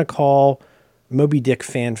what I'm going to call Moby Dick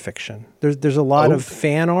fan fiction. There's a lot of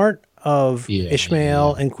fan art of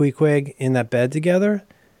Ishmael and Queequeg in that bed together.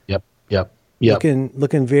 Yep.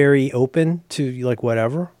 Looking very open to like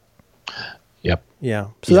whatever. Yep. Yeah.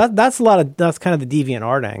 So that's kind of the deviant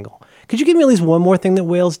art angle. Could you give me at least one more thing that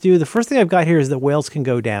whales do? The first thing I've got here is that whales can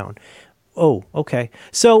go down. Oh, okay.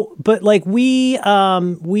 So, but like we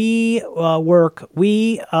get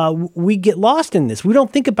lost in this. We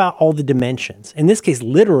don't think about all the dimensions. In this case,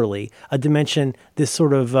 literally a dimension, this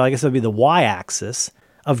sort of, I guess that would be the y-axis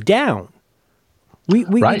of down. We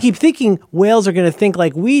keep thinking whales are going to think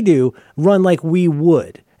like we do, run like we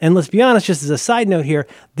would. And let's be honest, just as a side note here,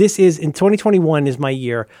 this is, in 2021 is my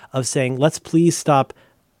year of saying, let's please stop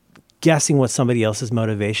guessing what somebody else's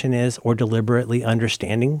motivation is or deliberately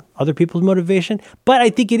understanding other people's motivation. But I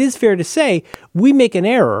think it is fair to say we make an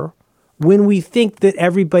error when we think that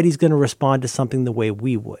everybody's going to respond to something the way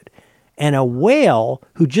we would. And a whale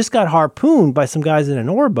who just got harpooned by some guys in an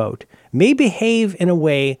oarboat may behave in a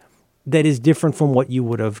way that is different from what you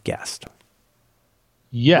would have guessed.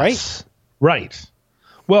 Yes. Right.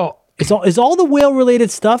 Well, is all the whale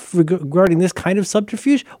related stuff regarding this kind of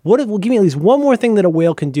subterfuge? Well, give me at least one more thing that a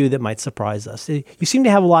whale can do that might surprise us. You seem to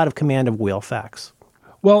have a lot of command of whale facts.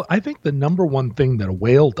 Well, I think the number one thing that a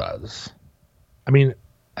whale does, I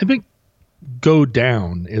think go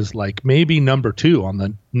down is like maybe number 2 on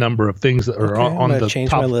the number of things that are on the change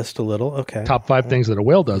top, my list a little. Okay. Top 5 things that a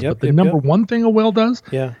whale does. Yep, but the number one thing a whale does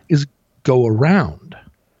is go around.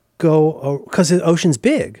 Because the ocean's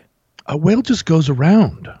big. A whale just goes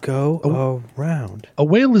around. Around. A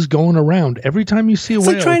whale is going around. Every time you see a whale,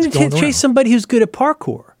 it's like trying to chase somebody who's good at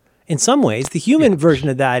parkour. In some ways, the human version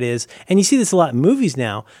of that is, and you see this a lot in movies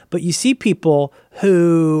now, but you see people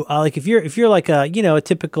who, like if you're like a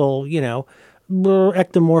typical,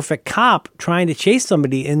 ectomorphic cop trying to chase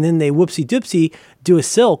somebody, and then they whoopsie doopsie do a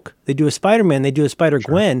Silk, they do a Spider-Man, they do a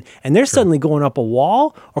Spider-Gwen, and they're suddenly going up a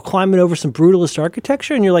wall or climbing over some brutalist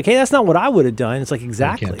architecture, and you're like, hey, that's not what I would have done. It's like,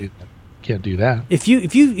 exactly. Can't do that. If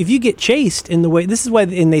you get chased in the way, this is why,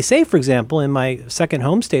 and they say, for example, in my second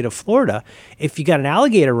home state of Florida, if you got an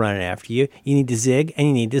alligator running after you, you need to zig and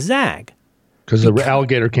you need to zag. Because the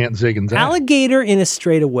alligator can't zig and zag. Alligator in a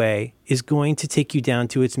straightaway is going to take you down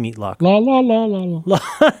to its meat locker. La la la la la.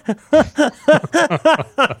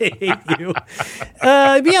 I hate you.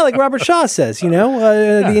 But yeah, like Robert Shaw says,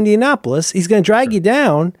 the Indianapolis, he's going to drag you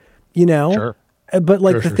down, Sure. But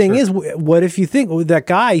the thing is, what if you think that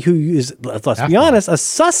guy who is, let's be honest, a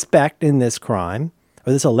suspect in this crime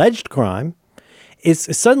or this alleged crime is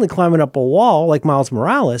suddenly climbing up a wall like Miles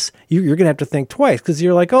Morales? You're going to have to think twice because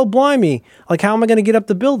you're like, oh, blimey, like how am I going to get up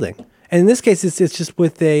the building? And in this case, it's just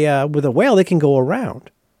with a whale, they can go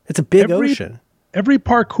around. It's a big ocean. Every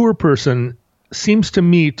parkour person seems to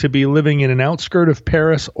me to be living in an outskirt of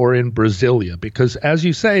Paris or in Brasilia because, as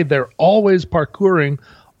you say, they're always parkouring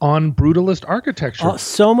on brutalist architecture.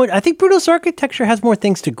 So much. I think brutalist architecture has more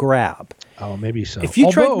things to grab. Oh, maybe so. If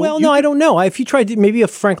you tried, I don't know. If you tried, maybe a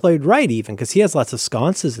Frank Lloyd Wright even, because he has lots of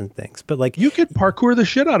sconces and things. But like, you could parkour the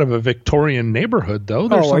shit out of a Victorian neighborhood, though.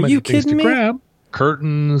 There's so many things to grab.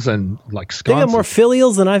 Curtains and like sconces. They got more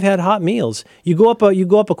filials than I've had hot meals. You go up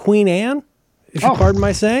a Queen Anne, if you pardon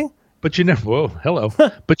my saying. But you never. Whoa, hello.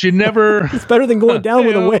 But you never. It's better than going down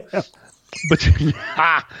with a whale. But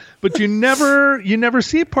you never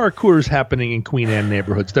see parkours happening in Queen Anne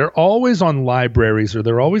neighborhoods. They're always on libraries or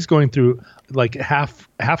they're always going through like half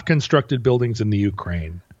constructed buildings in the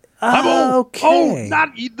Ukraine. Okay. Oh,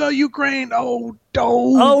 not the Ukraine. Oh,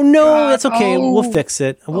 don't. Oh no, God. That's okay. We'll fix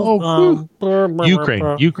it. Ukraine.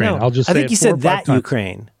 No, I'll just say I think you said that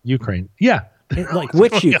Ukraine. Ukraine. Yeah. Like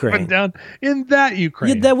which Ukraine? Down in that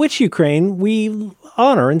Ukraine. Yeah, that which Ukraine we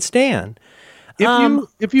honor and stand.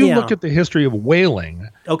 If you look at the history of whaling,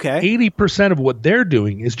 80% of what they're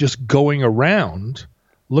doing is just going around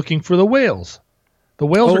looking for the whales. The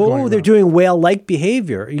whales are going around. They're doing whale-like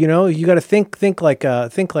behavior. You got to think like a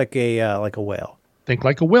whale. Think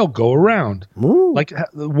like a whale. Go around. Ooh. Like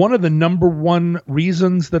one of the number one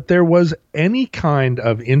reasons that there was any kind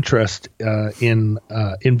of interest in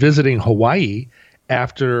visiting Hawaii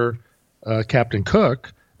after Captain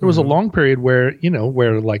Cook, there was a long period where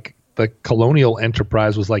like the colonial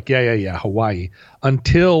enterprise was like, yeah, Hawaii,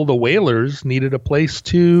 until the whalers needed a place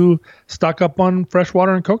to stock up on fresh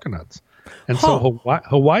water and coconuts. And so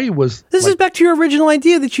Hawaii was... This is back to your original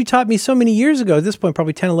idea that you taught me so many years ago, at this point,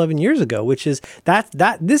 probably 10, 11 years ago, which is that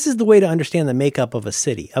this is the way to understand the makeup of a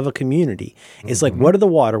city, of a community. It's like, what are the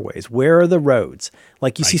waterways? Where are the roads?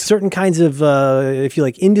 Like you see certain kinds of, if you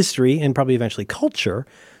like, industry and probably eventually culture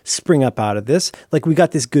spring up out of this. Like we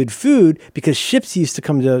got this good food because ships used to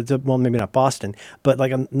come to well, maybe not Boston, but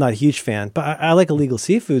like I'm not a huge fan, but I like Illegal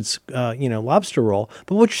Seafoods, lobster roll.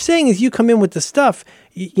 But what you're saying is you come in with the stuff,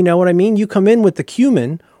 you know what I mean? You come in with the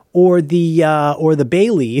cumin or the bay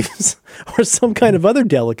leaves or some kind of other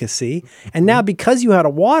delicacy. And now because you had a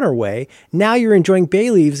waterway, now you're enjoying bay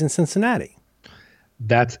leaves in Cincinnati.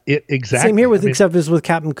 That's it. Exactly. Same here except as with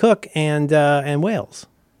Captain Cook and whales.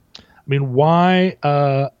 I mean, why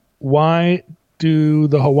do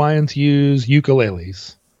the Hawaiians use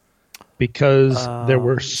ukuleles? Because there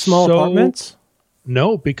were small apartments?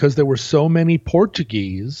 No, because there were so many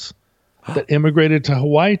Portuguese that immigrated to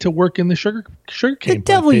Hawaii to work in the sugarcane. The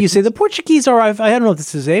devil, you say. The Portuguese are, I don't know if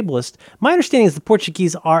this is ableist. My understanding is the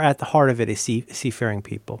Portuguese are at the heart of it a seafaring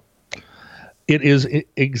people. It is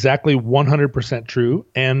exactly 100% true.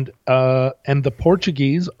 And the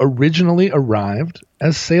Portuguese originally arrived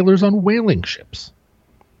as sailors on whaling ships.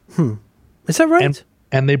 Is that right?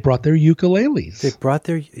 And they brought their ukuleles. They brought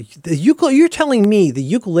their... You're telling me the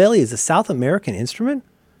ukulele is a South American instrument?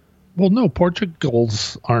 Well, no,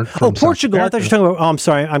 Portugals aren't from Portugal. I thought you were talking about, I'm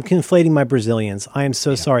sorry. I'm conflating my Brazilians. I am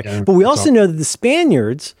so sorry. But we also know that the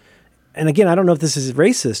Spaniards, and again, I don't know if this is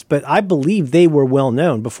racist, but I believe they were well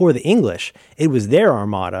known before the English. It was their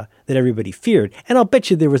armada that everybody feared. And I'll bet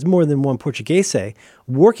you there was more than one Portuguese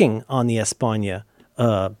working on the España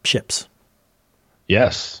ships.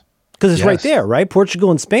 Yes. Because it's right there, right? Portugal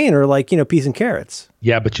and Spain are like, peas and carrots.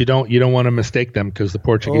 Yeah, but you don't want to mistake them because the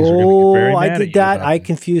Portuguese are going to get very mad I did that. I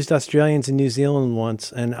confused Australians and New Zealand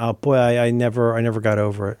once, and boy, I never got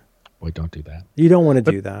over it. Boy, don't do that. You don't want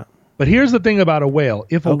to do that. But here's the thing about a whale: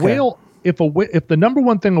 if the number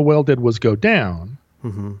one thing a whale did was go down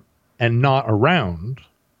and not around,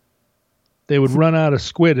 they would run out of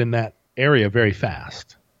squid in that area very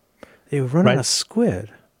fast. They would run out of squid.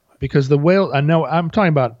 Because the whale, I know, I'm talking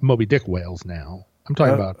about Moby Dick whales now. I'm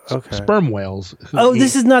talking about sperm whales.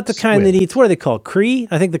 This is not the kind that eats, what are they called? Cree?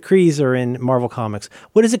 I think the Crees are in Marvel Comics.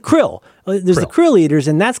 What is it? Krill. There's the krill eaters,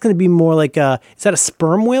 and that's going to be more like is that a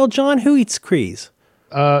sperm whale, John? Who eats Crees?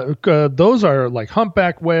 Those are like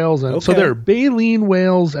humpback whales. And so there are baleen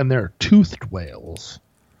whales and there are toothed whales.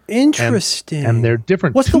 Interesting. And they're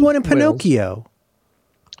different. What's the one in Pinocchio?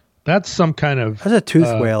 That's some kind of... That's a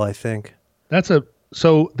toothed whale, I think.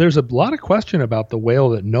 So there's a lot of question about the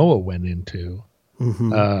whale that Noah went into.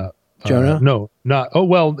 Jonah? No, not. Oh,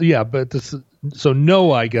 well, yeah, but so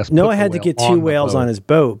Noah, I guess. Noah had to get two whales on his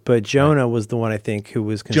boat, but Jonah was the one, I think, who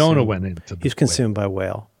was consumed. Jonah went into he was consumed by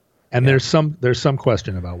whale. And there's some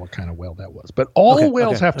question about what kind of whale that was. But all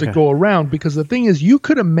whales have to go around, because the thing is, you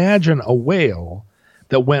could imagine a whale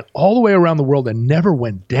that went all the way around the world and never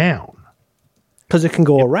went down. Because it can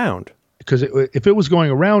go around. Because if it was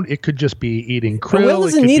going around, it could just be eating krill. A whale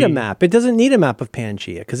doesn't need a map. It doesn't need a map of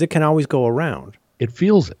Pangaea because it can always go around. It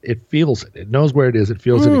feels it. It feels it. It knows where it is. It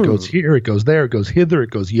feels it. It goes here. It goes there. It goes hither.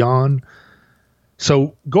 It goes yon.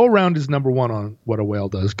 So go around is number one on what a whale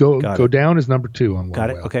does. Go down is number two on what a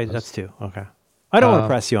whale does. Okay, that's two. Okay. I don't want to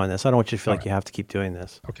press you on this. I don't want you to feel like you have to keep doing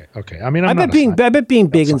this. Okay. I mean, I bet being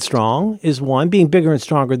big and strong is one. Being bigger and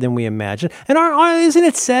stronger than we imagine. And isn't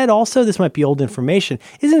it said also, this might be old information,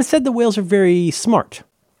 isn't it said that whales are very smart?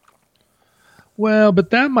 Well, but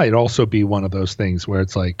that might also be one of those things where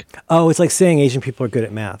it's like... Oh, it's like saying Asian people are good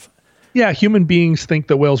at math. Yeah, human beings think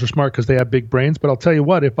that whales are smart because they have big brains. But I'll tell you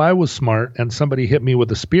what, if I was smart and somebody hit me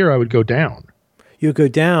with a spear, I would go down. You would go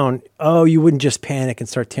down. Oh, you wouldn't just panic and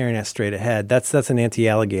start tearing that straight ahead. That's an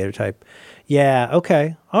anti-alligator type. Yeah,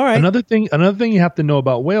 okay. All right. Another thing you have to know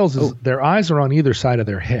about whales is their eyes are on either side of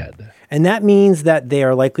their head. And that means that they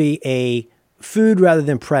are likely a food rather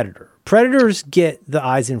than predator. Predators get the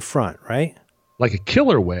eyes in front, right? Like a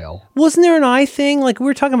killer whale. Wasn't there an eye thing? Like we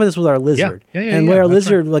were talking about this with our lizard. And where our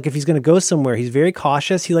lizard, like if he's going to go somewhere, he's very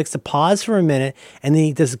cautious. He likes to pause for a minute, and then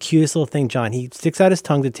he does the cutest little thing, John. He sticks out his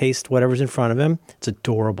tongue to taste whatever's in front of him. It's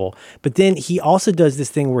adorable. But then he also does this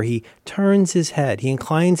thing where he turns his head. He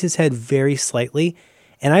inclines his head very slightly.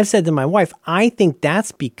 And I've said to my wife, I think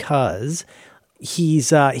that's because he's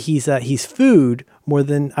food more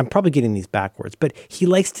than, I'm probably getting these backwards, but he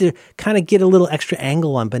likes to kind of get a little extra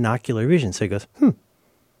angle on binocular vision. So he goes,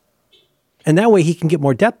 And that way he can get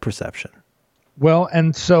more depth perception. Well,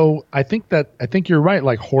 and so I think you're right.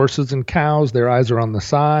 Like horses and cows, their eyes are on the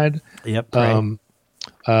side. Yep. Right.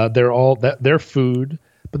 They're food.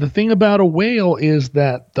 But the thing about a whale is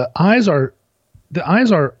that the eyes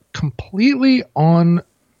are completely on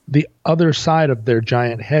the other side of their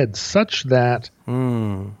giant head, such that,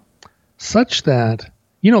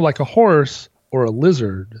 like a horse or a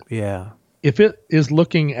lizard. Yeah. If it is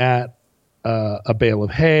looking at a bale of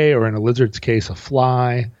hay, or in a lizard's case, a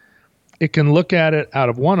fly, it can look at it out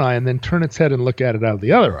of one eye and then turn its head and look at it out of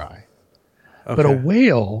the other eye. Okay. But a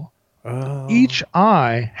whale, each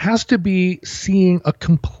eye has to be seeing a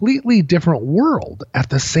completely different world at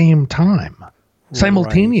the same time,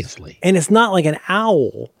 simultaneously. Right. And it's not like an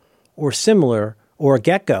owl or similar, or a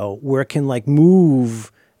gecko, where it can like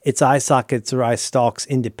move its eye sockets or eye stalks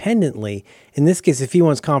independently. In this case, if he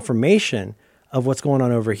wants confirmation of what's going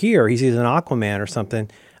on over here, he sees an Aquaman or something.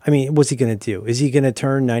 I mean, what's he going to do? Is he going to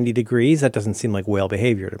turn 90 degrees? That doesn't seem like whale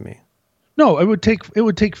behavior to me. No, it would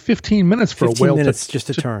take 15 minutes for a whale just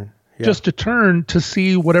to turn. Yeah. Just to turn to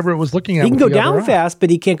see whatever it was looking at. He can go down fast, but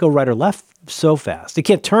he can't go right or left so fast. He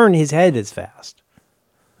can't turn his head as fast.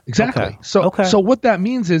 Exactly. Okay. So what that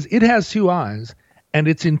means is it has two eyes, and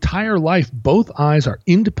its entire life, both eyes are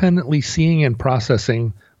independently seeing and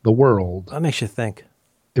processing the world. That makes you think.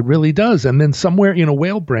 It really does. And then somewhere in a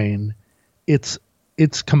whale brain, it's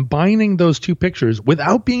combining those two pictures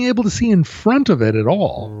without being able to see in front of it at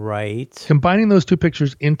all. Right. Combining those two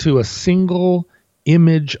pictures into a single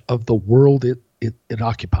image of the world it it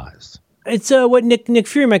occupies. It's what Nick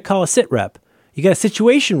Fury might call a sit rep. You got a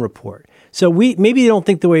situation report. So maybe you don't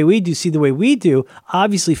think the way we do, see the way we do.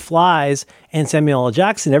 Obviously, Flies and Samuel L.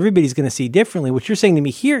 Jackson, everybody's going to see differently. What you're saying to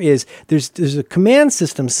me here is there's a command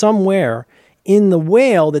system somewhere in the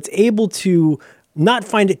whale that's able to not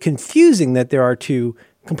find it confusing that there are two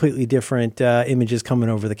completely different images coming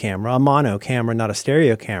over the camera, a mono camera, not a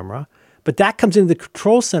stereo camera. But that comes into the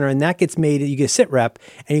control center, and that gets made. You get a sit rep,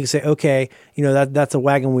 and you can say, okay, that's a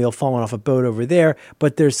wagon wheel falling off a boat over there,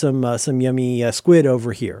 but there's some yummy squid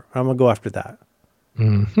over here. I'm gonna go after that.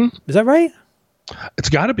 Mm-hmm. Is that right? It's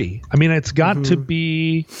got to be. I mean, it's got to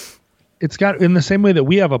be. It's got, in the same way that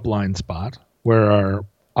we have a blind spot where our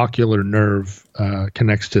ocular nerve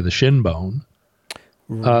connects to the shin bone.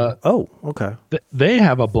 Okay. They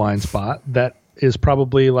have a blind spot that is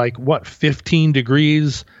probably 15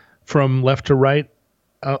 degrees from left to right,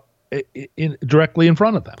 directly in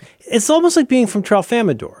front of them. It's almost like being from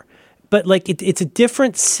Tralfamadore, but it's a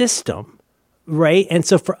different system, right? And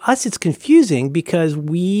so for us, it's confusing because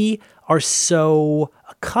we are so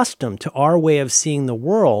accustomed to our way of seeing the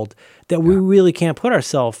world that we really can't put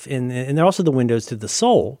ourselves in. And they're also the windows to the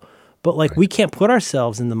soul, but we can't put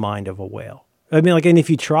ourselves in the mind of a whale. I mean, and if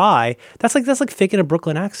you try, that's like faking a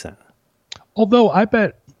Brooklyn accent. Although I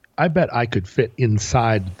bet I could fit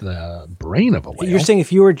inside the brain of a whale. You're saying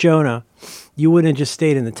if you were Jonah, you wouldn't have just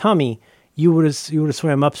stayed in the tummy. You would have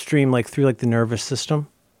swam upstream through the nervous system,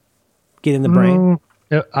 get in the brain.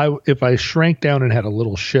 If I shrank down and had a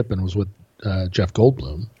little ship and was with Jeff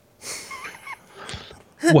Goldblum.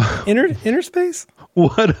 Inner space?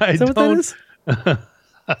 What I is that don't. What that is?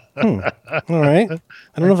 All right.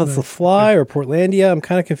 I don't know if it's The Fly or Portlandia. I'm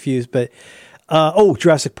kind of confused, but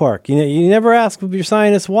Jurassic Park. You never ask your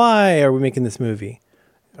scientists why are we making this movie.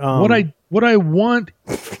 What I want.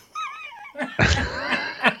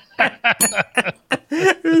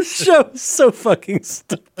 This show is so fucking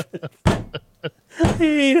stupid. I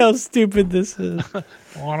hate how stupid this is.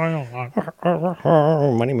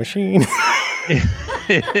 Money machine.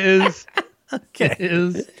 It is. Okay.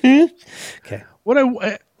 It is. Okay.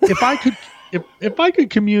 If I could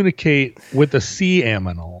communicate with a sea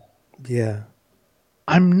aminal. Yeah.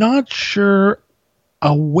 I'm not sure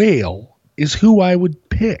a whale is who I would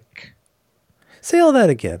pick. Say all that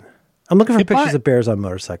again. I'm looking for pictures of bears on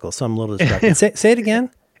motorcycles, so I'm a little distracted. Say it again.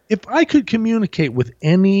 If I could communicate with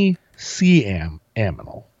any sea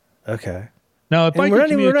aminal. Okay. Now, we're not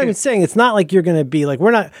even saying it's not like you're going to be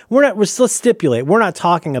we're still stipulate. We're not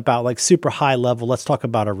talking about super high level. Let's talk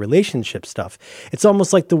about our relationship stuff. It's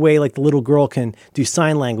almost like the way the little girl can do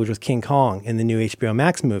sign language with King Kong in the new HBO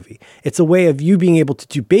Max movie. It's a way of you being able to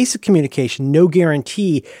do basic communication, no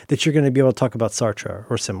guarantee that you're going to be able to talk about Sartre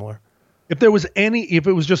or similar. If it was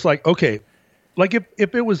just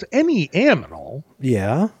if it was any aminal.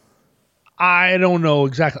 Yeah. I don't know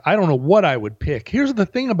exactly. I don't know what I would pick. Here's the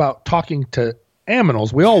thing about talking to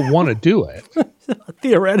aminals. We all want to do it.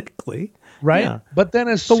 Theoretically. Right? Yeah. But then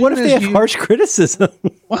what if they have harsh criticism?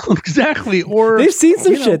 Well, exactly. Or they've seen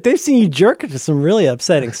some shit. They've seen you jerk into some really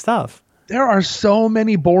upsetting stuff. There are so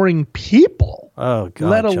many boring people. Oh, God.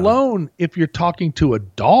 Let alone if you're talking to a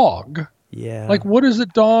dog. Yeah. What is a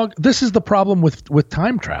dog? This is the problem with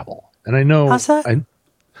time travel. And I know. How's that? I'm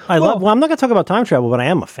not going to talk about time travel, but I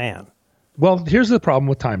am a fan. Well, here's the problem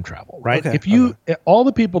with time travel, right? Okay, all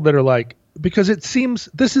the people that are because it seems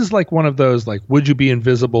this is one of those would you be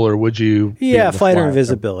invisible or would you? Yeah, flight or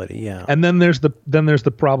invisibility. Yeah. And then there's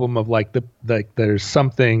the problem of there's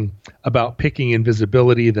something about picking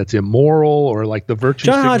invisibility that's immoral or the virtue.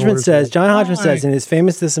 John Hodgman says in his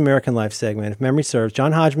famous This American Life segment, if memory serves,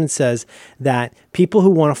 John Hodgman says that people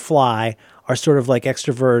who want to fly are sort of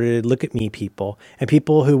extroverted, look at me people, and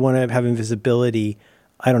people who want to have invisibility.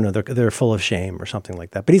 I don't know. They're full of shame or something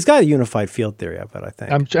like that. But he's got a unified field theory of it, I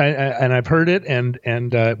think. And I've heard it, and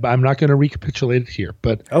I'm not going to recapitulate it here.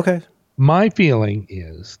 But okay, my feeling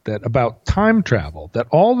is that about time travel, that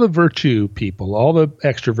all the virtue people, all the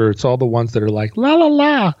extroverts, all the ones that are la la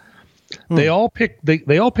la, they all pick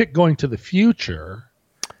going to the future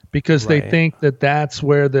because they think that's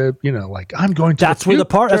where I'm going to. That's where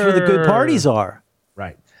that's where the good parties are.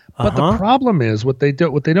 Right. But the problem is what they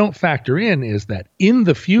don't factor in is that in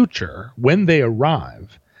the future, when they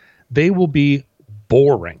arrive, they will be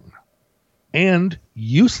boring and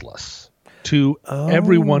useless to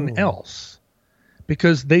everyone else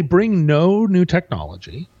because they bring no new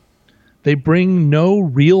technology. They bring no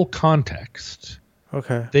real context.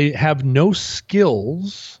 Okay. They have no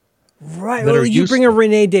skills. Right. Well, you bring a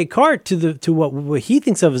Rene Descartes to what he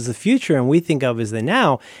thinks of as the future and we think of as the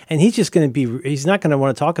now, and he's just going to he's not going to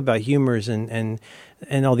want to talk about humors and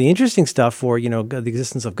and all the interesting stuff for, the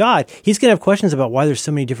existence of God, he's going to have questions about why there's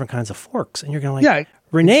so many different kinds of forks. And you're going to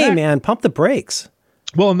Renee, exactly. Man, pump the brakes.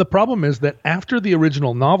 Well, and the problem is that after the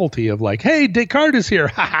original novelty of like, hey, Descartes is here.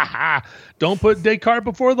 Ha, ha, ha. Don't put Descartes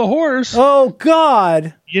before the horse. Oh,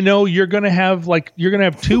 God. You're going to have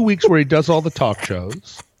 2 weeks where he does all the talk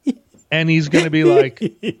shows. And he's going to be like,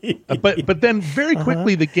 but then very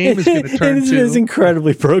quickly the game is going to turn to his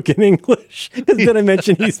incredibly broken English. Because then I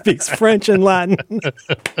mentioned he speaks French and Latin.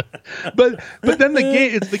 but then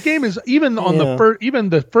the game is even on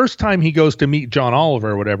the first time he goes to meet John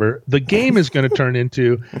Oliver or whatever, the game is going to turn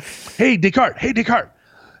into, hey Descartes,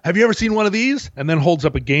 have you ever seen one of these? And then holds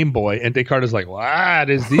up a Game Boy, and Descartes is like, what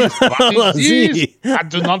is this? What is this? I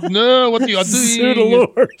do not know what you are doing.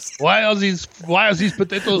 Why are these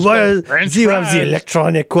potatoes French do you have the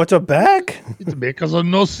electronic quarterback? It's because of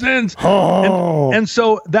no sense. Oh. And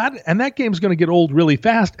so that game's going to get old really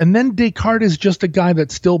fast. And then Descartes is just a guy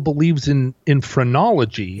that still believes in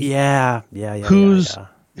phrenology. Yeah. Who,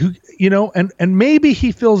 and maybe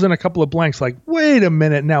he fills in a couple of blanks like, wait a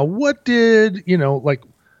minute now, what did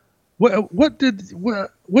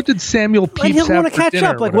Samuel Pepys have for dinner? He'll want to catch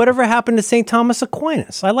up, like whatever happened to St. Thomas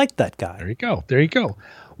Aquinas. I like that guy. There you go.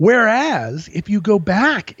 Whereas if you go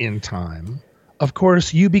back in time, of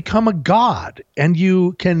course, you become a god, and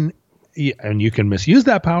you can misuse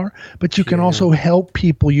that power, but you can also help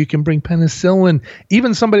people. You can bring penicillin.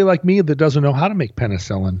 Even somebody like me that doesn't know how to make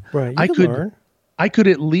penicillin, right? I could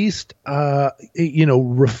at least, refine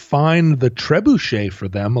the trebuchet for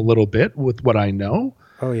them a little bit with what I know.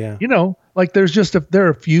 Oh yeah. There are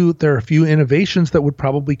a few innovations that would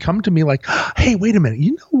probably come to me like, hey, wait a minute.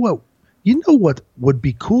 You know what would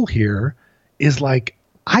be cool here is like,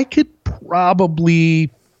 I could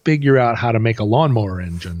probably figure out how to make a lawnmower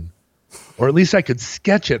engine, or at least I could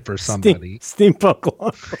sketch it for somebody. Steampunk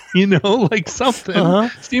lawnmower. Like something.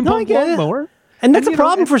 Steampunk lawnmower. And that's a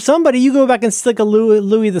problem for somebody. You go back and stick a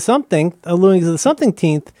Louis the something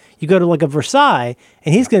teenth. You go to like a Versailles,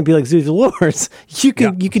 and he's going to be like Zeus Lors. You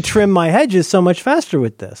could trim my hedges so much faster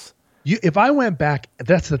with this. If I went back,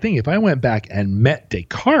 that's the thing. If I went back and met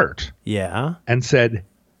Descartes, and said,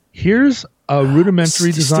 "Here's a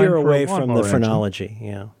rudimentary design steer for away a from the phrenology,"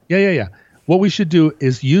 yeah. What we should do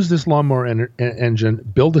is use this lawnmower engine,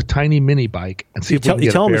 build a tiny mini bike, and see if we can get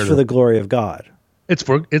you tell him it's for the glory of God. It's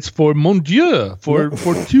for mon Dieu, for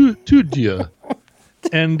tu Dieu,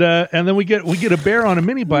 and then we get a bear on a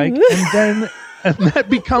mini bike, and that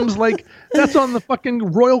becomes like that's on the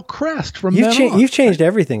fucking royal crest from then on. You've changed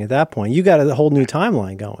everything at that point. You got a whole new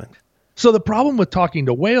timeline going. So the problem with talking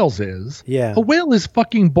to whales is, a whale is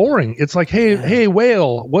fucking boring. It's like, hey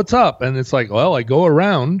whale, what's up? And it's like, well, I go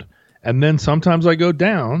around, and then sometimes I go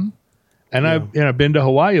down. And I've been to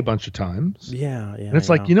Hawaii a bunch of times. Yeah. And it's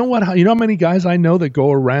like, you know what? You know how many guys I know that go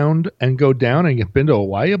around and go down and have been to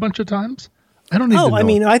Hawaii a bunch of times? I don't even know. I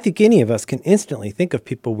mean, I think any of us can instantly think of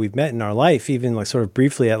people we've met in our life, even like sort of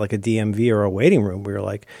briefly at like a DMV or a waiting room. We were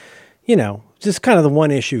like, just kind of the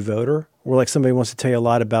one issue voter, where like somebody wants to tell you a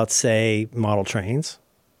lot about, say, model trains.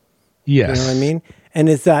 Yes. You know what I mean?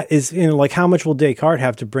 And like how much will Descartes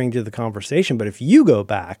have to bring to the conversation? But if you go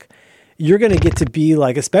back, you're going to get to be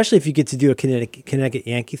like, especially if you get to do a Connecticut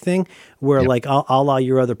Yankee thing where like a la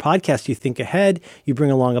your other podcast, you think ahead, you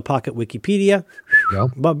bring along a pocket Wikipedia,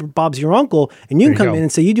 Bob's your uncle, and you can come in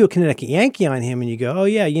and say you do a Connecticut Yankee on him and you go, oh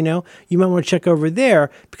yeah, you might want to check over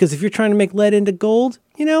there because if you're trying to make lead into gold,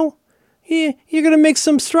 you're going to make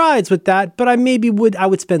some strides with that, but I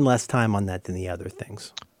would spend less time on that than the other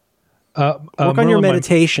things. Work on your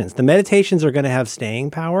meditations. The meditations are going to have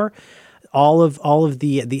staying power. All of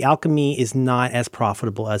the alchemy is not as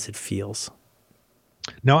profitable as it feels.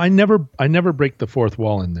 Now, I never break the fourth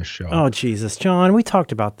wall in this show. Oh, Jesus, John, we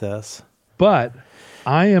talked about this. But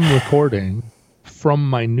I am recording from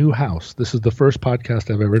my new house. This is the first podcast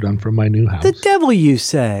I've ever done from my new house. The devil, you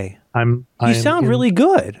say? You sound really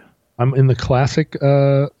good. I'm in the classic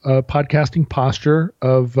podcasting posture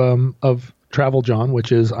of Travel John,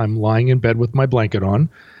 which is I'm lying in bed with my blanket on.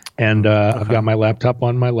 And I've got my laptop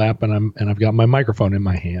on my lap, and I've got my microphone in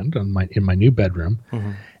my hand in my new bedroom,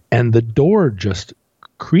 and the door just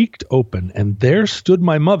creaked open, and there stood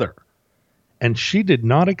my mother, and she did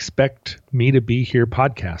not expect me to be here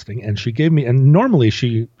podcasting, and she gave me. And normally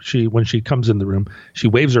she when she comes in the room, she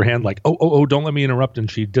waves her hand like oh don't let me interrupt,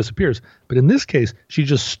 and she disappears. But in this case, she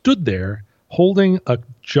just stood there holding a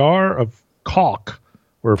jar of caulk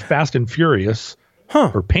or Fast and Furious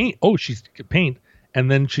or paint. Oh, she's paint. And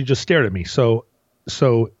then she just stared at me. So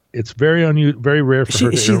it's very rare for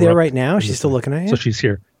her to Is she there right now? She's still looking at you? So she's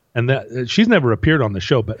here. And she's never appeared on the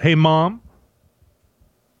show. But hey, Mom.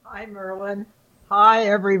 Hi, Merlin. Hi,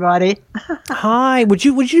 everybody. Hi. Would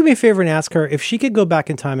you do me a favor and ask her if she could go back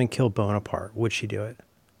in time and kill Bonaparte? Would she do it?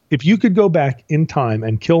 If you could go back in time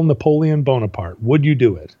and kill Napoleon Bonaparte, would you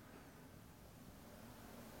do it?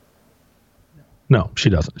 No, she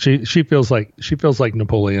doesn't. She feels like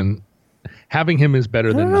Napoleon. Having him is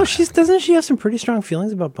better than. No, doesn't she have some pretty strong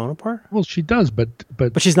feelings about Bonaparte? Well, she does, but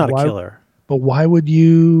she's not a killer. But why would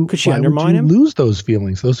you? Could she undermine him? Lose those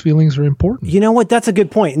feelings. Those feelings are important. You know what? That's a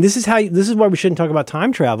good point. And this is why we shouldn't talk about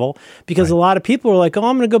time travel, because a lot of people are like, "Oh,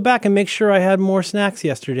 I'm going to go back and make sure I had more snacks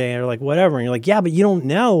yesterday," or like whatever. And you're like, "Yeah, but you don't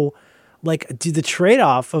know." Like, the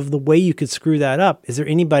trade-off of the way you could screw that up. Is there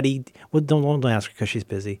anybody? Well, don't ask her because she's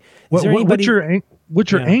busy. Is there anybody?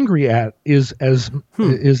 What you're angry at is as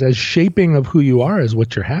shaping of who you are as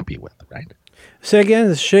what you're happy with, right? So again,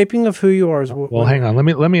 the shaping of who you are is what. Well, hang on.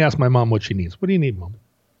 Let me ask my mom what she needs. What do you need, Mom?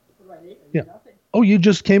 Yeah. Oh, you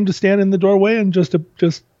just came to stand in the doorway and just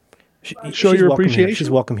show your appreciation. Here. She's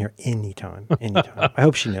welcome here anytime. I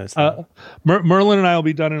hope she knows that. Merlin and I will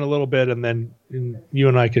be done in a little bit, and then you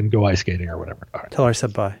and I can go ice skating or whatever. All right. Tell her I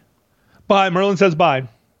said bye. Bye. Merlin says bye.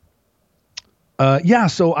 Yeah.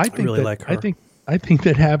 So I think really like her. I think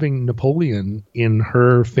that having Napoleon in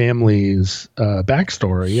her family's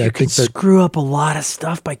backstory, I think that screw up a lot of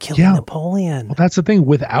stuff by killing Napoleon. Well, that's the thing.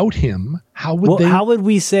 Without him, how would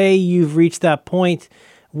we say you've reached that point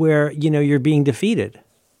where you're being defeated?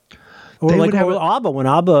 Or like ABBA, when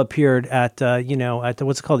ABBA appeared at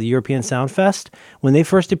what's it called, the European Sound Fest, when they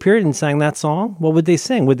first appeared and sang that song, what would they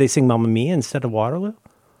sing? Would they sing Mamma Mia instead of Waterloo?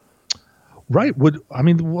 Right.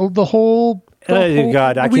 The whole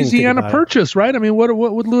Louisiana Purchase, right? I mean, what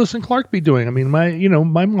would Lewis and Clark be doing? I mean,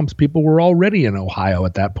 my mom's people were already in Ohio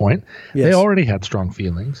at that point. Yes. They already had strong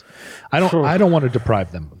feelings. I don't want to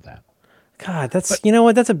deprive them of that. God, that's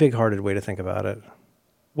a big-hearted way to think about it.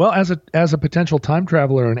 Well, as a potential time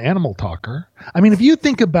traveler and animal talker, I mean, if you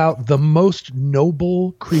think about the most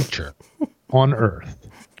noble creature on Earth,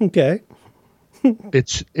 okay,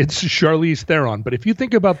 it's Charlize Theron. But if you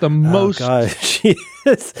think about the most, God, she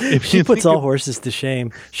puts all horses to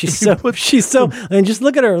shame. She's so, and just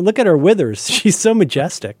look at her withers. She's so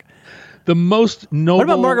majestic. The most noble. What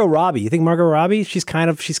about Margot Robbie? You think Margot Robbie? She's kind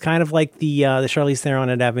of like the Charlize Theron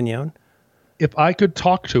at Avignon. If I could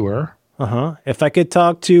talk to her. If I could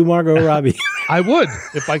talk to Margot Robbie. I would.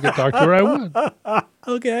 If I could talk to her, I would.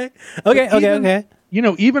 Okay.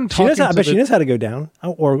 Even talking I bet she knows how to go down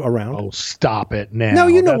or around. Oh, stop it now. No,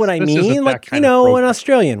 you know what I mean. Like, an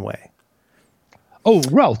Australian way. Oh,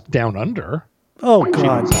 well, down under. Oh,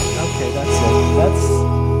 God. Okay,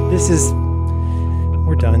 that's it.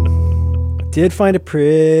 We're done. Did find a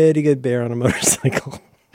pretty good bear on a motorcycle.